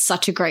think that's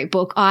such a great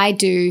book. I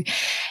do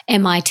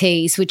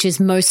MITs, which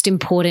is most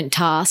important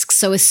tasks.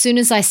 So as soon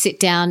as I sit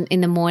down in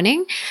the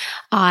morning,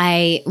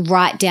 I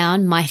write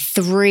down my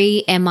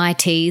 3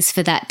 MITs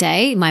for that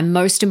day, my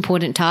most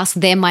important tasks.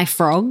 They're my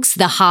frogs,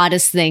 the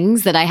hardest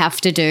things that I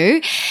have to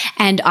do.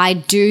 And I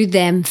do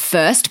them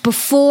first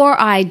before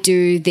I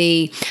do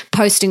the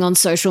posting on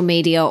social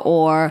media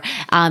or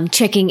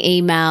checking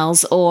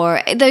emails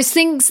or those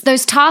things,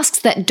 those tasks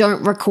that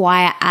don't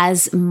require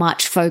as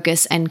much focus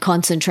and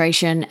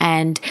concentration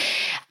and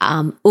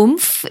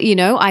oomph.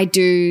 I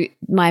do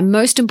my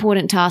most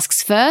important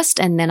tasks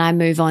first and then I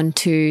move on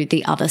to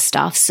the other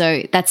stuff.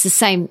 So that's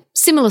the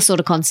similar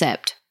sort of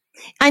concept.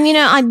 And,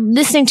 I'm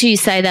listening to you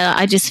say that.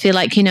 I just feel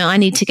like, I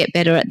need to get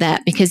better at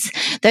that, because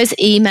those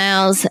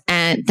emails,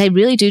 and they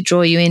really do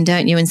draw you in,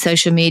 don't you, in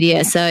social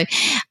media. So,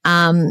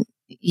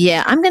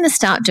 yeah, I'm going to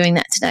start doing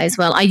that today as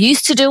well. I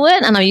used to do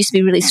it and I used to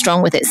be really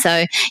strong with it.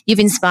 So you've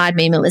inspired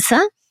me,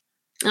 Melissa.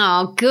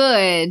 Oh,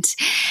 good.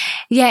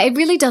 Yeah, it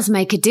really does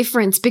make a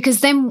difference,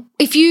 because then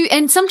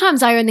and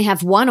sometimes I only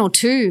have 1 or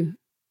 2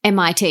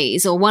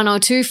 MITs or 1 or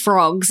 2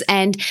 frogs.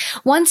 And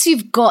once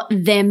you've got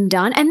them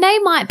done, and they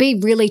might be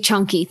really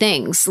chunky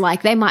things,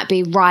 like they might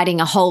be writing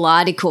a whole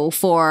article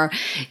for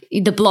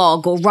the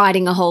blog or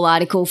writing a whole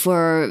article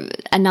for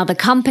another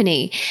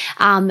company.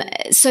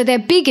 So they're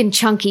big and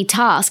chunky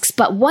tasks,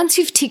 but once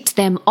you've ticked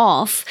them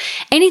off,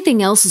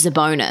 anything else is a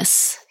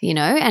bonus,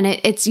 and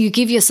it's, you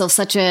give yourself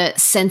such a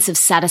sense of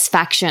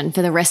satisfaction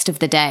for the rest of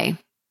the day.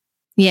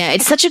 Yeah,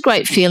 it's such a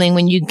great feeling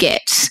when you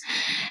get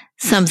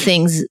some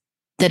things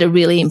that are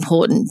really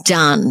important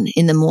done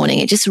in the morning.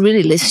 It just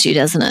really lifts you,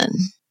 doesn't it?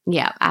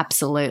 Yeah,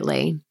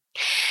 absolutely.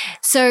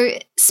 So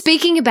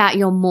speaking about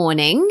your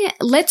morning,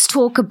 let's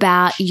talk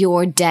about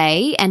your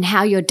day and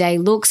how your day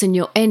looks,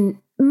 and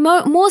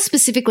more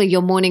specifically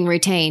your morning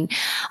routine.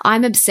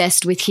 I'm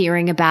obsessed with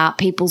hearing about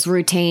people's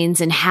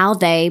routines and how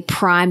they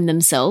prime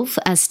themselves,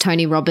 as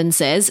Tony Robbins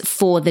says,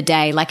 for the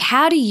day. Like,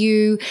 how do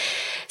you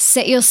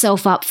set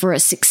yourself up for a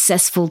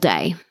successful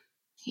day?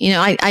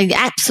 I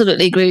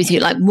absolutely agree with you.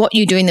 Like, what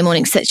you do in the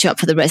morning sets you up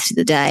for the rest of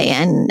the day.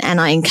 And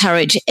I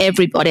encourage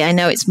everybody. I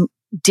know it's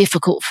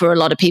difficult for a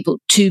lot of people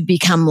to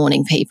become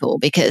morning people,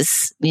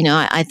 because,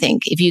 I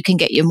think if you can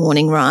get your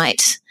morning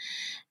right,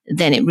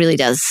 then it really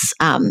does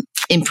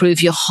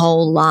improve your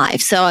whole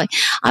life. So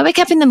I wake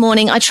up in the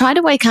morning. I try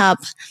to wake up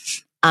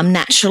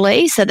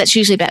naturally. So that's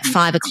usually about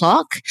 5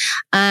 o'clock.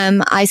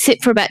 I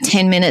sit for about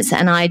 10 minutes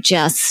and I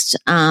just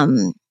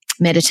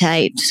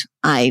meditate.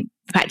 I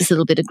practice a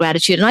little bit of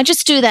gratitude. And I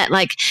just do that.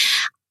 Like,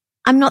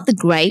 I'm not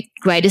the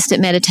greatest at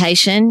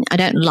meditation. I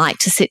don't like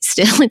to sit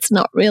still. It's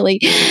not really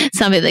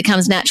something that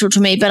comes natural to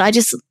me, but I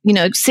just,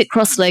 sit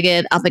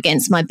cross-legged up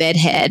against my bed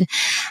head.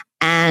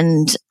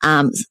 And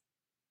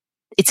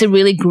it's a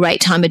really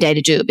great time of day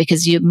to do it,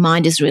 because your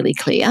mind is really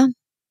clear.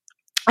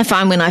 I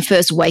find when I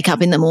first wake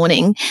up in the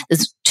morning,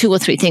 there's 2 or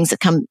 3 things that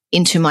come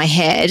into my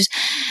head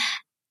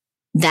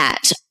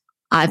that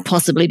I've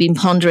possibly been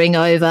pondering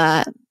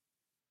over,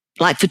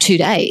 like, for 2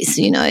 days,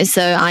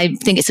 So I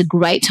think it's a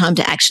great time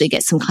to actually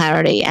get some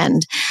clarity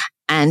and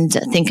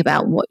think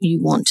about what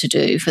you want to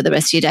do for the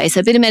rest of your day.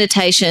 So a bit of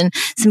meditation,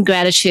 some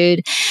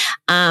gratitude.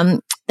 Then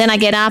I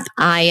get up,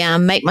 I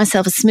make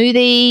myself a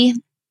smoothie,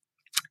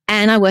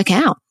 and I work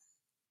out.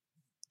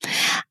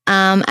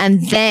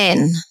 And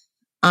then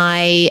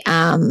I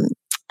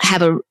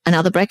have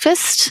another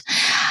breakfast.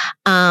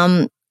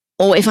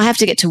 Or if I have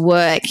to get to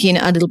work,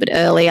 a little bit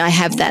early, I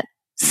have that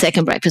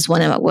second breakfast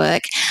when I'm at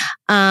work.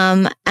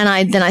 And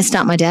then I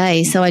start my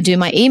day. So I do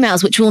my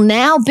emails, which will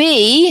now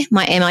be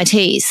my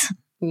MITs.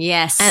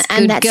 Yes.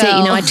 And that's girl.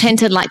 It.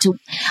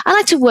 I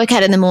like to work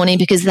out in the morning,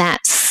 because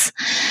that's,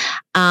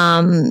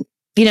 I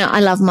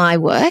love my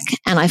work,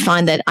 and I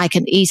find that I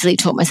can easily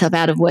talk myself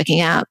out of working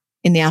out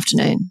in the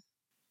afternoon.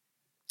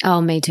 Oh,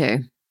 me too.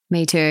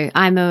 Me too.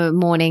 I'm a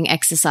morning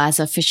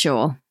exerciser for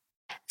sure.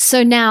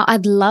 So now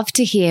I'd love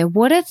to hear,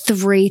 what are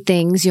 3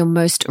 things you're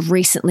most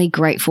recently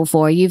grateful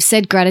for? You've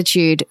said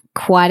gratitude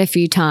quite a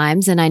few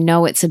times, and I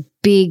know it's a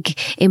big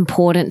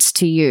importance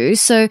to you.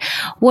 So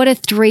what are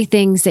 3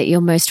 things that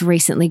you're most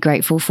recently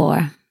grateful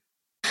for?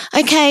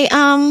 Okay.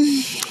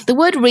 The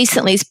word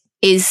recently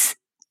is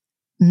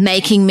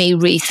making me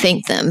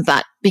rethink them,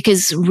 but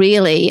because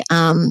really,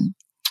 I'm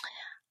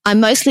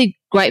mostly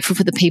grateful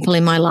for the people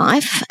in my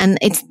life, and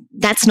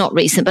that's not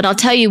recent, but I'll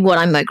tell you what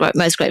I'm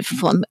most grateful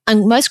for.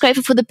 I'm most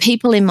grateful for the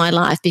people in my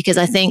life, because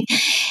I think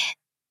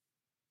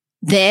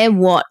they're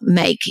what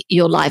make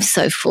your life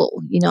so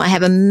full. I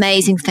have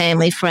amazing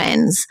family,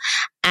 friends,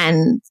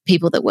 and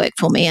people that work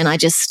for me, and I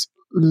just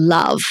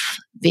love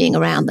being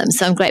around them.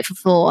 So I'm grateful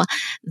for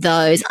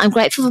those. I'm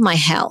grateful for my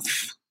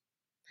health.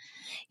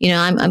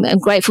 I'm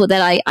grateful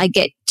that I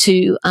get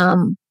to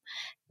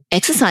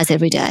exercise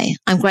every day.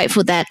 I'm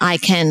grateful that I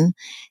can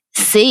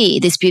see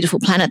this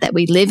beautiful planet that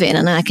we live in,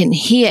 and I can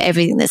hear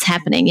everything that's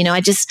happening. I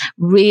just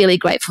really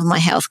grateful for my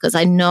health, because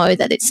I know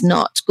that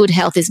good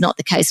health is not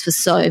the case for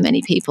so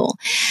many people.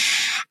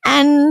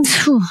 And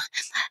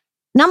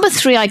number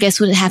 3, I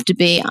guess, would have to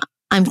be,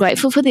 I'm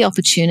grateful for the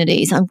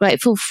opportunities. I'm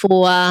grateful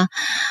for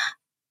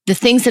the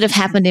things that have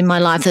happened in my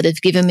life that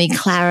have given me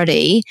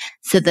clarity,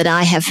 so that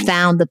I have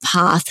found the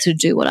path to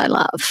do what I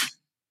love.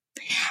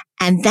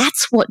 And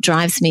that's what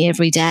drives me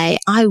every day.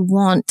 I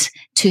want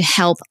to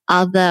help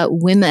other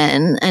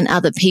women and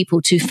other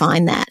people to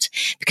find that,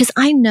 because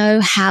I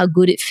know how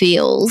good it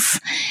feels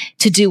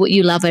to do what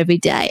you love every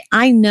day.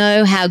 I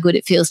know how good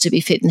it feels to be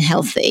fit and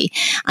healthy.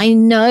 I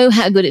know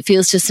how good it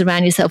feels to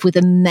surround yourself with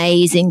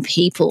amazing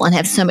people and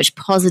have so much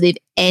positive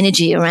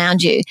energy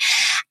around you.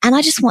 And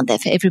I just want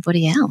that for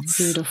everybody else.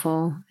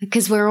 Beautiful.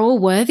 Because we're all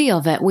worthy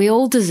of it. We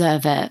all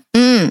deserve it.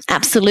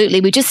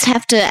 Absolutely. We just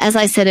have to, as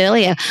I said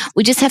earlier,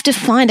 we just have to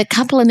find a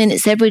couple of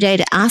minutes every day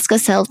to ask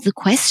ourselves the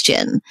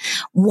question,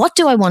 what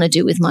do I want to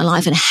do with my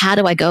life and how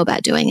do I go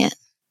about doing it?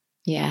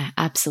 Yeah,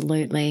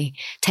 absolutely.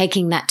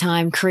 Taking that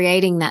time,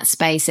 creating that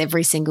space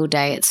every single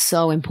day. It's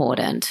so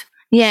important.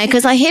 Yeah,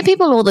 because I hear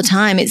people all the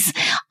time, it's,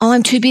 oh,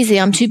 I'm too busy.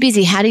 I'm too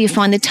busy. How do you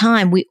find the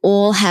time? We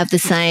all have the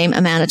same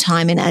amount of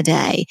time in our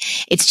day.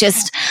 It's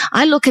just,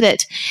 I look at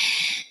it,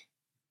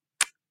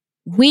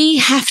 we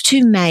have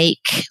to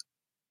make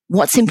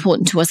what's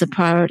important to us a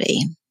priority.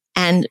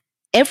 And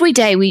every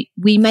day we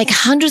make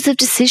hundreds of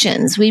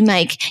decisions. We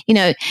make,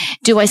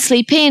 do I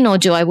sleep in or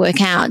do I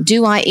work out?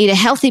 Do I eat a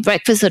healthy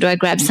breakfast or do I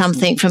grab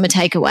something from a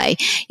takeaway?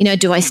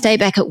 Do I stay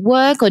back at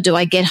work or do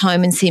I get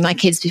home and see my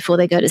kids before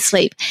they go to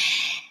sleep?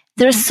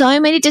 There are so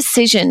many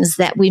decisions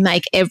that we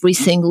make every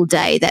single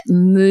day that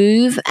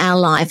move our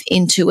life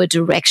into a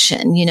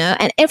direction,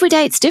 and every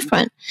day it's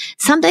different.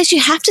 Some days you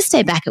have to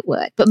stay back at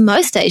work, but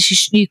most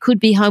days you could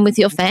be home with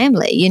your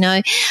family,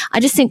 I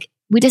just think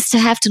we just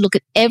have to look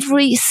at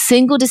every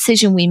single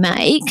decision we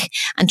make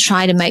and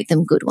try to make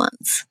them good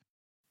ones.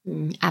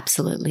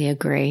 Absolutely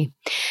agree.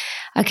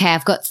 Okay,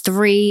 I've got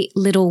 3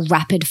 little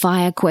rapid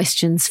fire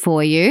questions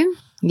for you.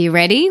 You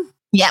ready?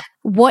 Yep.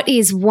 What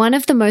is one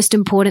of the most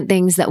important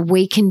things that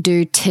we can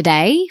do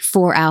today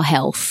for our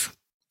health?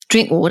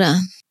 Drink water.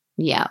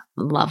 Yeah,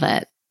 love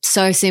it.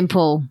 So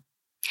simple.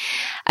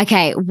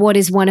 Okay, what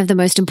is one of the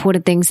most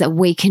important things that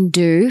we can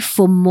do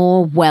for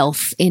more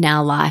wealth in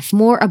our life,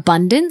 more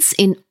abundance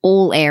in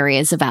all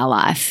areas of our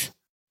life?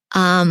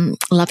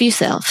 Love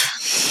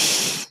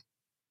yourself.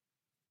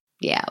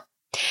 Yeah.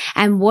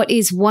 And what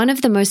is one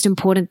of the most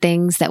important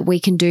things that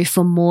we can do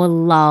for more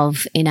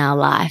love in our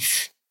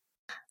life?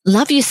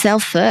 Love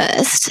yourself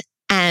first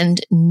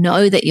and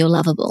know that you're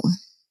lovable.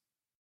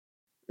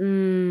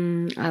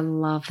 I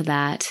love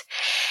that.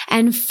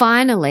 And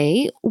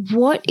finally,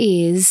 what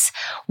is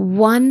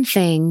one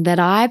thing that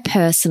I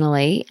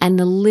personally and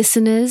the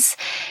listeners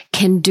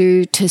can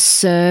do to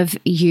serve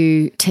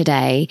you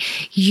today?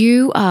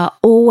 You are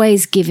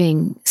always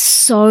giving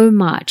so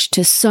much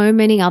to so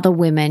many other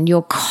women.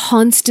 You're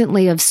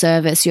constantly of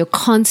service. You're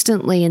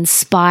constantly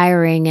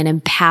inspiring and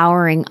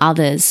empowering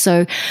others.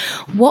 So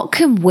what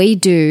can we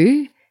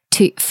do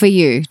for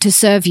you, to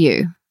serve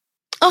you?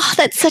 Oh,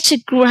 that's such a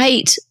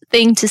great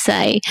thing to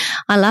say.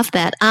 I love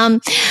that.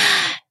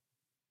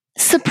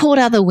 Support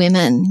other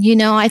women.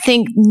 I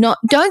think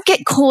don't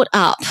get caught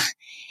up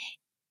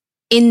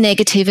in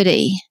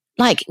negativity.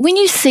 Like when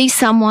you see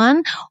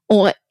someone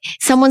or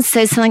someone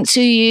says something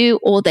to you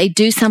or they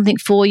do something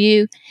for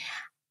you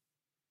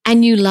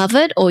and you love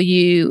it or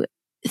you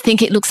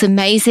think it looks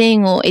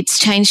amazing or it's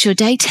changed your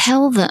day,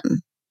 tell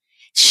them.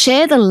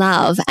 Share the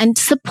love and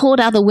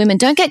support other women.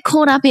 Don't get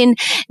caught up in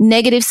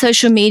negative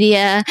social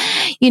media.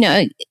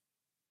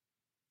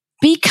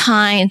 Be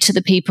kind to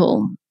the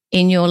people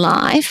in your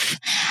life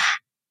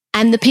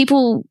and the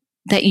people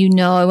that you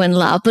know and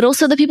love, but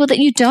also the people that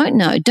you don't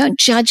know. Don't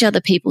judge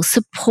other people.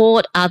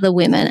 Support other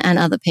women and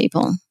other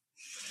people.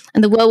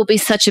 And the world will be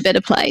such a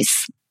better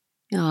place.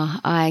 Oh,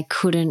 I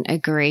couldn't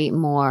agree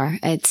more.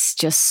 It's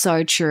just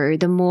so true.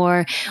 The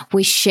more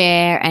we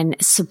share and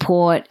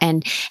support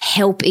and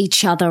help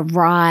each other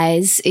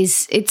rise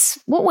it's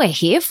what we're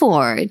here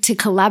for, to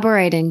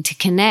collaborate and to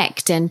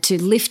connect and to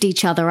lift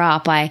each other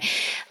up. I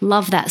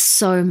love that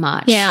so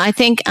much. Yeah, I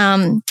think,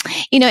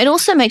 it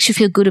also makes you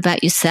feel good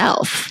about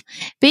yourself.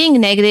 Being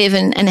negative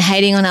and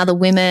hating on other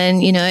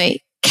women,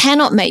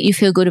 cannot make you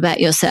feel good about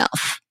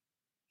yourself.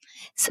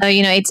 So,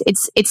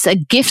 it's a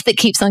gift that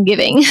keeps on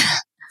giving.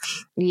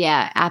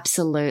 Yeah,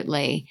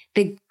 absolutely.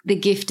 The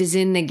gift is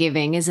in the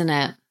giving, isn't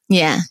it?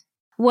 Yeah.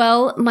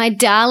 Well, my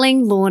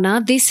darling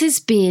Lorna, this has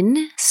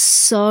been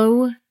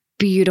so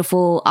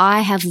beautiful.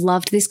 I have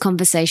loved this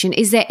conversation.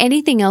 Is there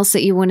anything else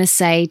that you want to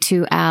say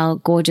to our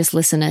gorgeous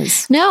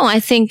listeners? No, I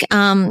think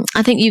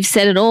you've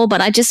said it all,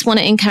 but I just want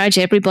to encourage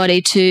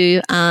everybody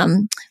to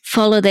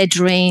follow their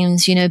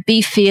dreams,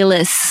 be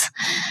fearless,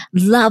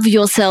 love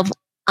yourself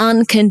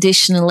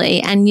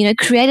unconditionally and,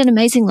 create an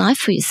amazing life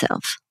for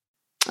yourself.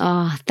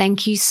 Oh,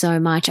 thank you so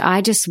much.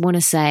 I just want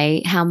to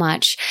say how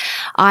much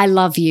I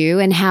love you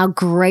and how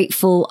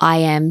grateful I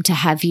am to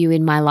have you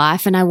in my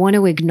life. And I want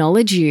to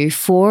acknowledge you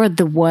for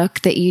the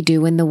work that you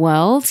do in the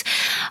world.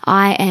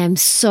 I am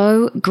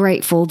so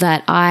grateful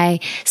that I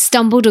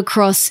stumbled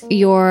across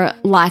your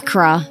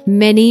Lycra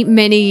many,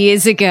 many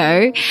years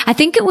ago. I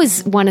think it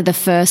was one of the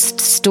first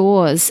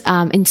stores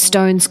in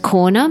Stone's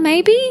Corner,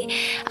 maybe,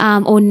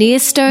 or near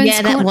Stone's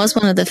Corner. Yeah, that was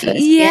one of the first.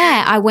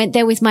 Yeah, I went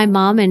there with my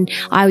mum and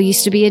I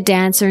used to be a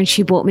dancer and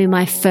she bought me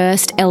my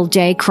first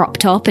LJ crop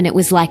top and it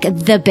was like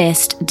the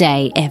best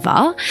day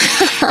ever.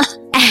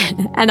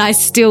 And I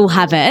still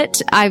have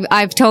it.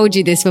 I've told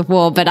you this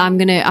before, but I'm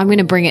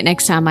gonna bring it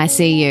next time I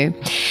see you.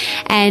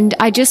 And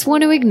I just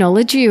want to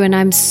acknowledge you, and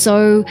I'm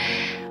so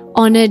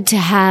honored to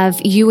have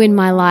you in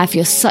my life.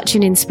 You're such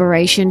an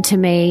inspiration to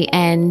me,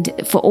 and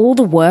for all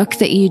the work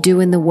that you do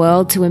in the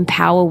world to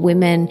empower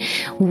women.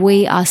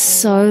 We are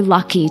so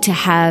lucky to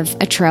have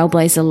a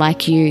trailblazer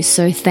like you.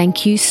 So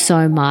thank you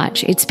so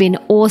much. It's been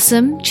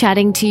awesome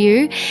chatting to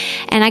you,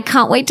 and I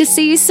can't wait to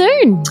see you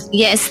soon.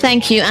 Yes,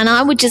 thank you. And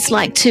I would just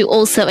like to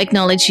also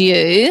acknowledge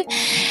you,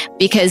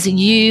 because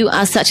you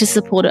are such a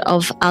supporter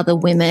of other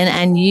women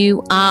and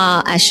you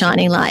are a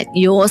shining light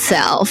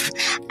yourself.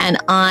 And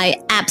I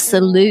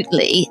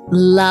absolutely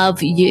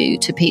love you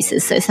to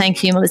pieces. So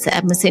thank you, Melissa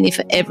Abmasini,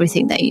 for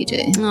everything that you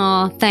do.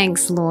 Oh,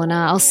 thanks,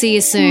 Lorna. I'll see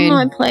you soon.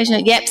 My pleasure.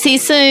 Yep, see you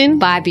soon.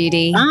 Bye,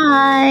 beauty.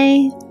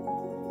 Bye.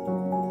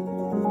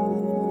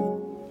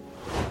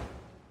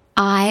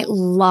 I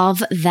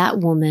love that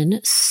woman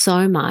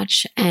so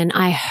much, and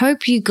I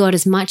hope you got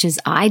as much as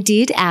I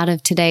did out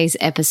of today's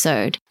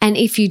episode. And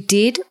if you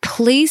did,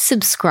 please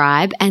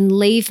subscribe and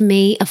leave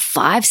me a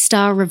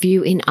 5-star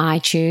review in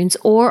iTunes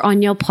or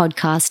on your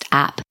podcast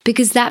app,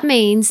 because that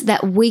means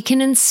that we can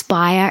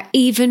inspire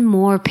even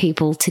more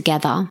people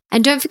together.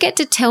 And don't forget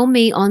to tell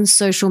me on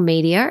social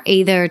media,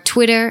 either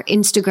Twitter,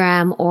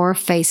 Instagram, or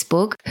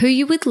Facebook, who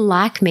you would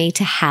like me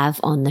to have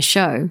on the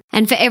show.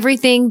 And for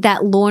everything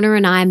that Lorna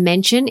and I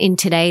mention in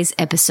today's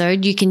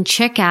episode, you can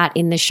check out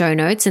in the show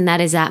notes, and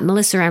that is at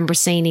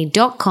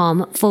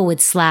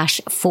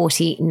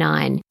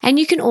melissaambrosini.com/49. And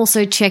you can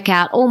also check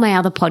out all my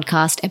other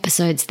podcast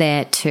episodes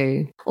there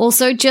too.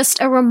 Also,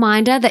 just a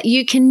reminder that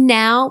you can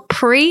now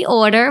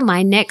pre-order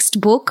my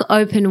next book,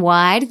 Open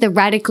Wide, The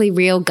Radically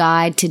Real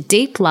Guide to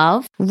Deep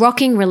Love,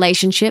 Rocking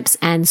Relationships,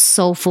 and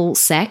Soulful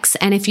Sex.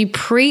 And if you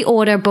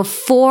pre-order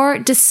before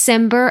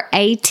December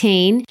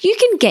 18, you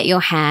can get your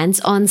hands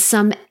on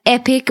some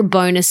epic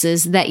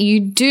bonuses that you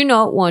do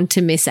not want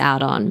to miss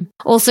out on.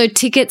 Also,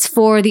 tickets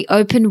for the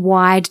Open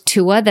Wide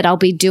tour that I'll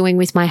be doing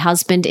with my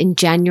husband in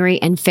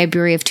January and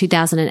February of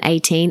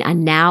 2018 are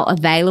now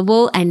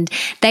available, and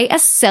they are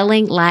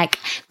selling like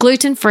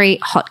gluten-free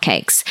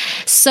hotcakes.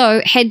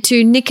 So head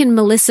to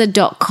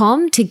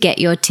nickandmelissa.com to get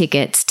your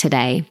tickets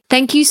today.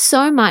 Thank you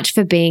so much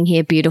for being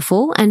here,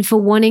 beautiful, and for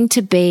wanting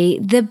to be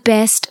the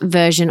best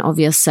version of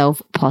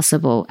yourself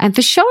possible, and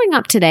for showing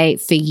up today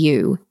for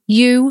you.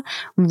 You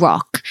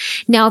rock.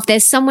 Now, if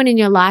there's someone in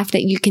your life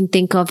that you can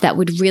think of that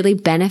would really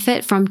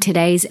benefit from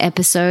today's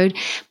episode,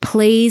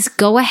 please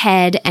go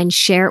ahead and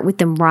share it with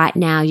them right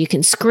now. You can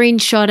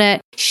screenshot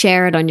it,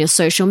 share it on your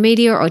social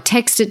media, or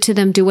text it to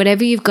them. Do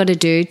whatever you've got to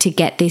do to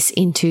get this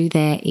into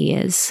their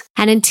ears.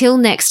 And until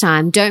next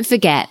time, don't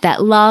forget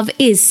that love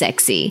is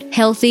sexy,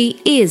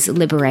 healthy is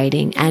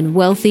liberating, and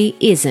wealthy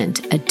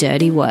isn't a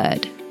dirty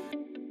word.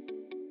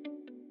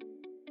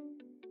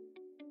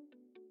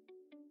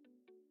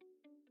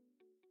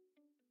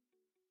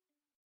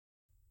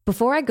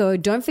 Before I go,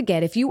 don't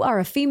forget, if you are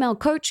a female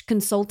coach,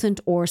 consultant,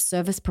 or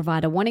service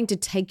provider wanting to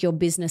take your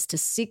business to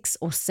 6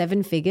 or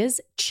 7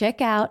 figures, check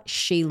out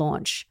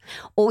SheLaunch.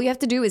 All you have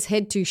to do is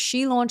head to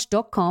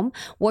shelaunch.com,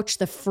 watch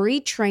the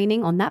free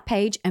training on that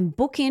page, and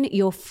book in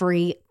your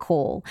free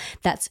call.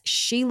 That's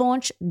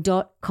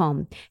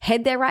shelaunch.com.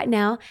 Head there right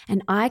now,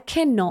 and I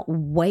cannot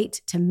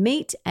wait to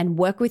meet and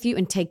work with you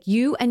and take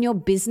you and your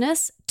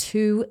business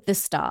to the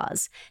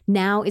stars.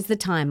 Now is the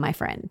time, my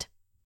friend.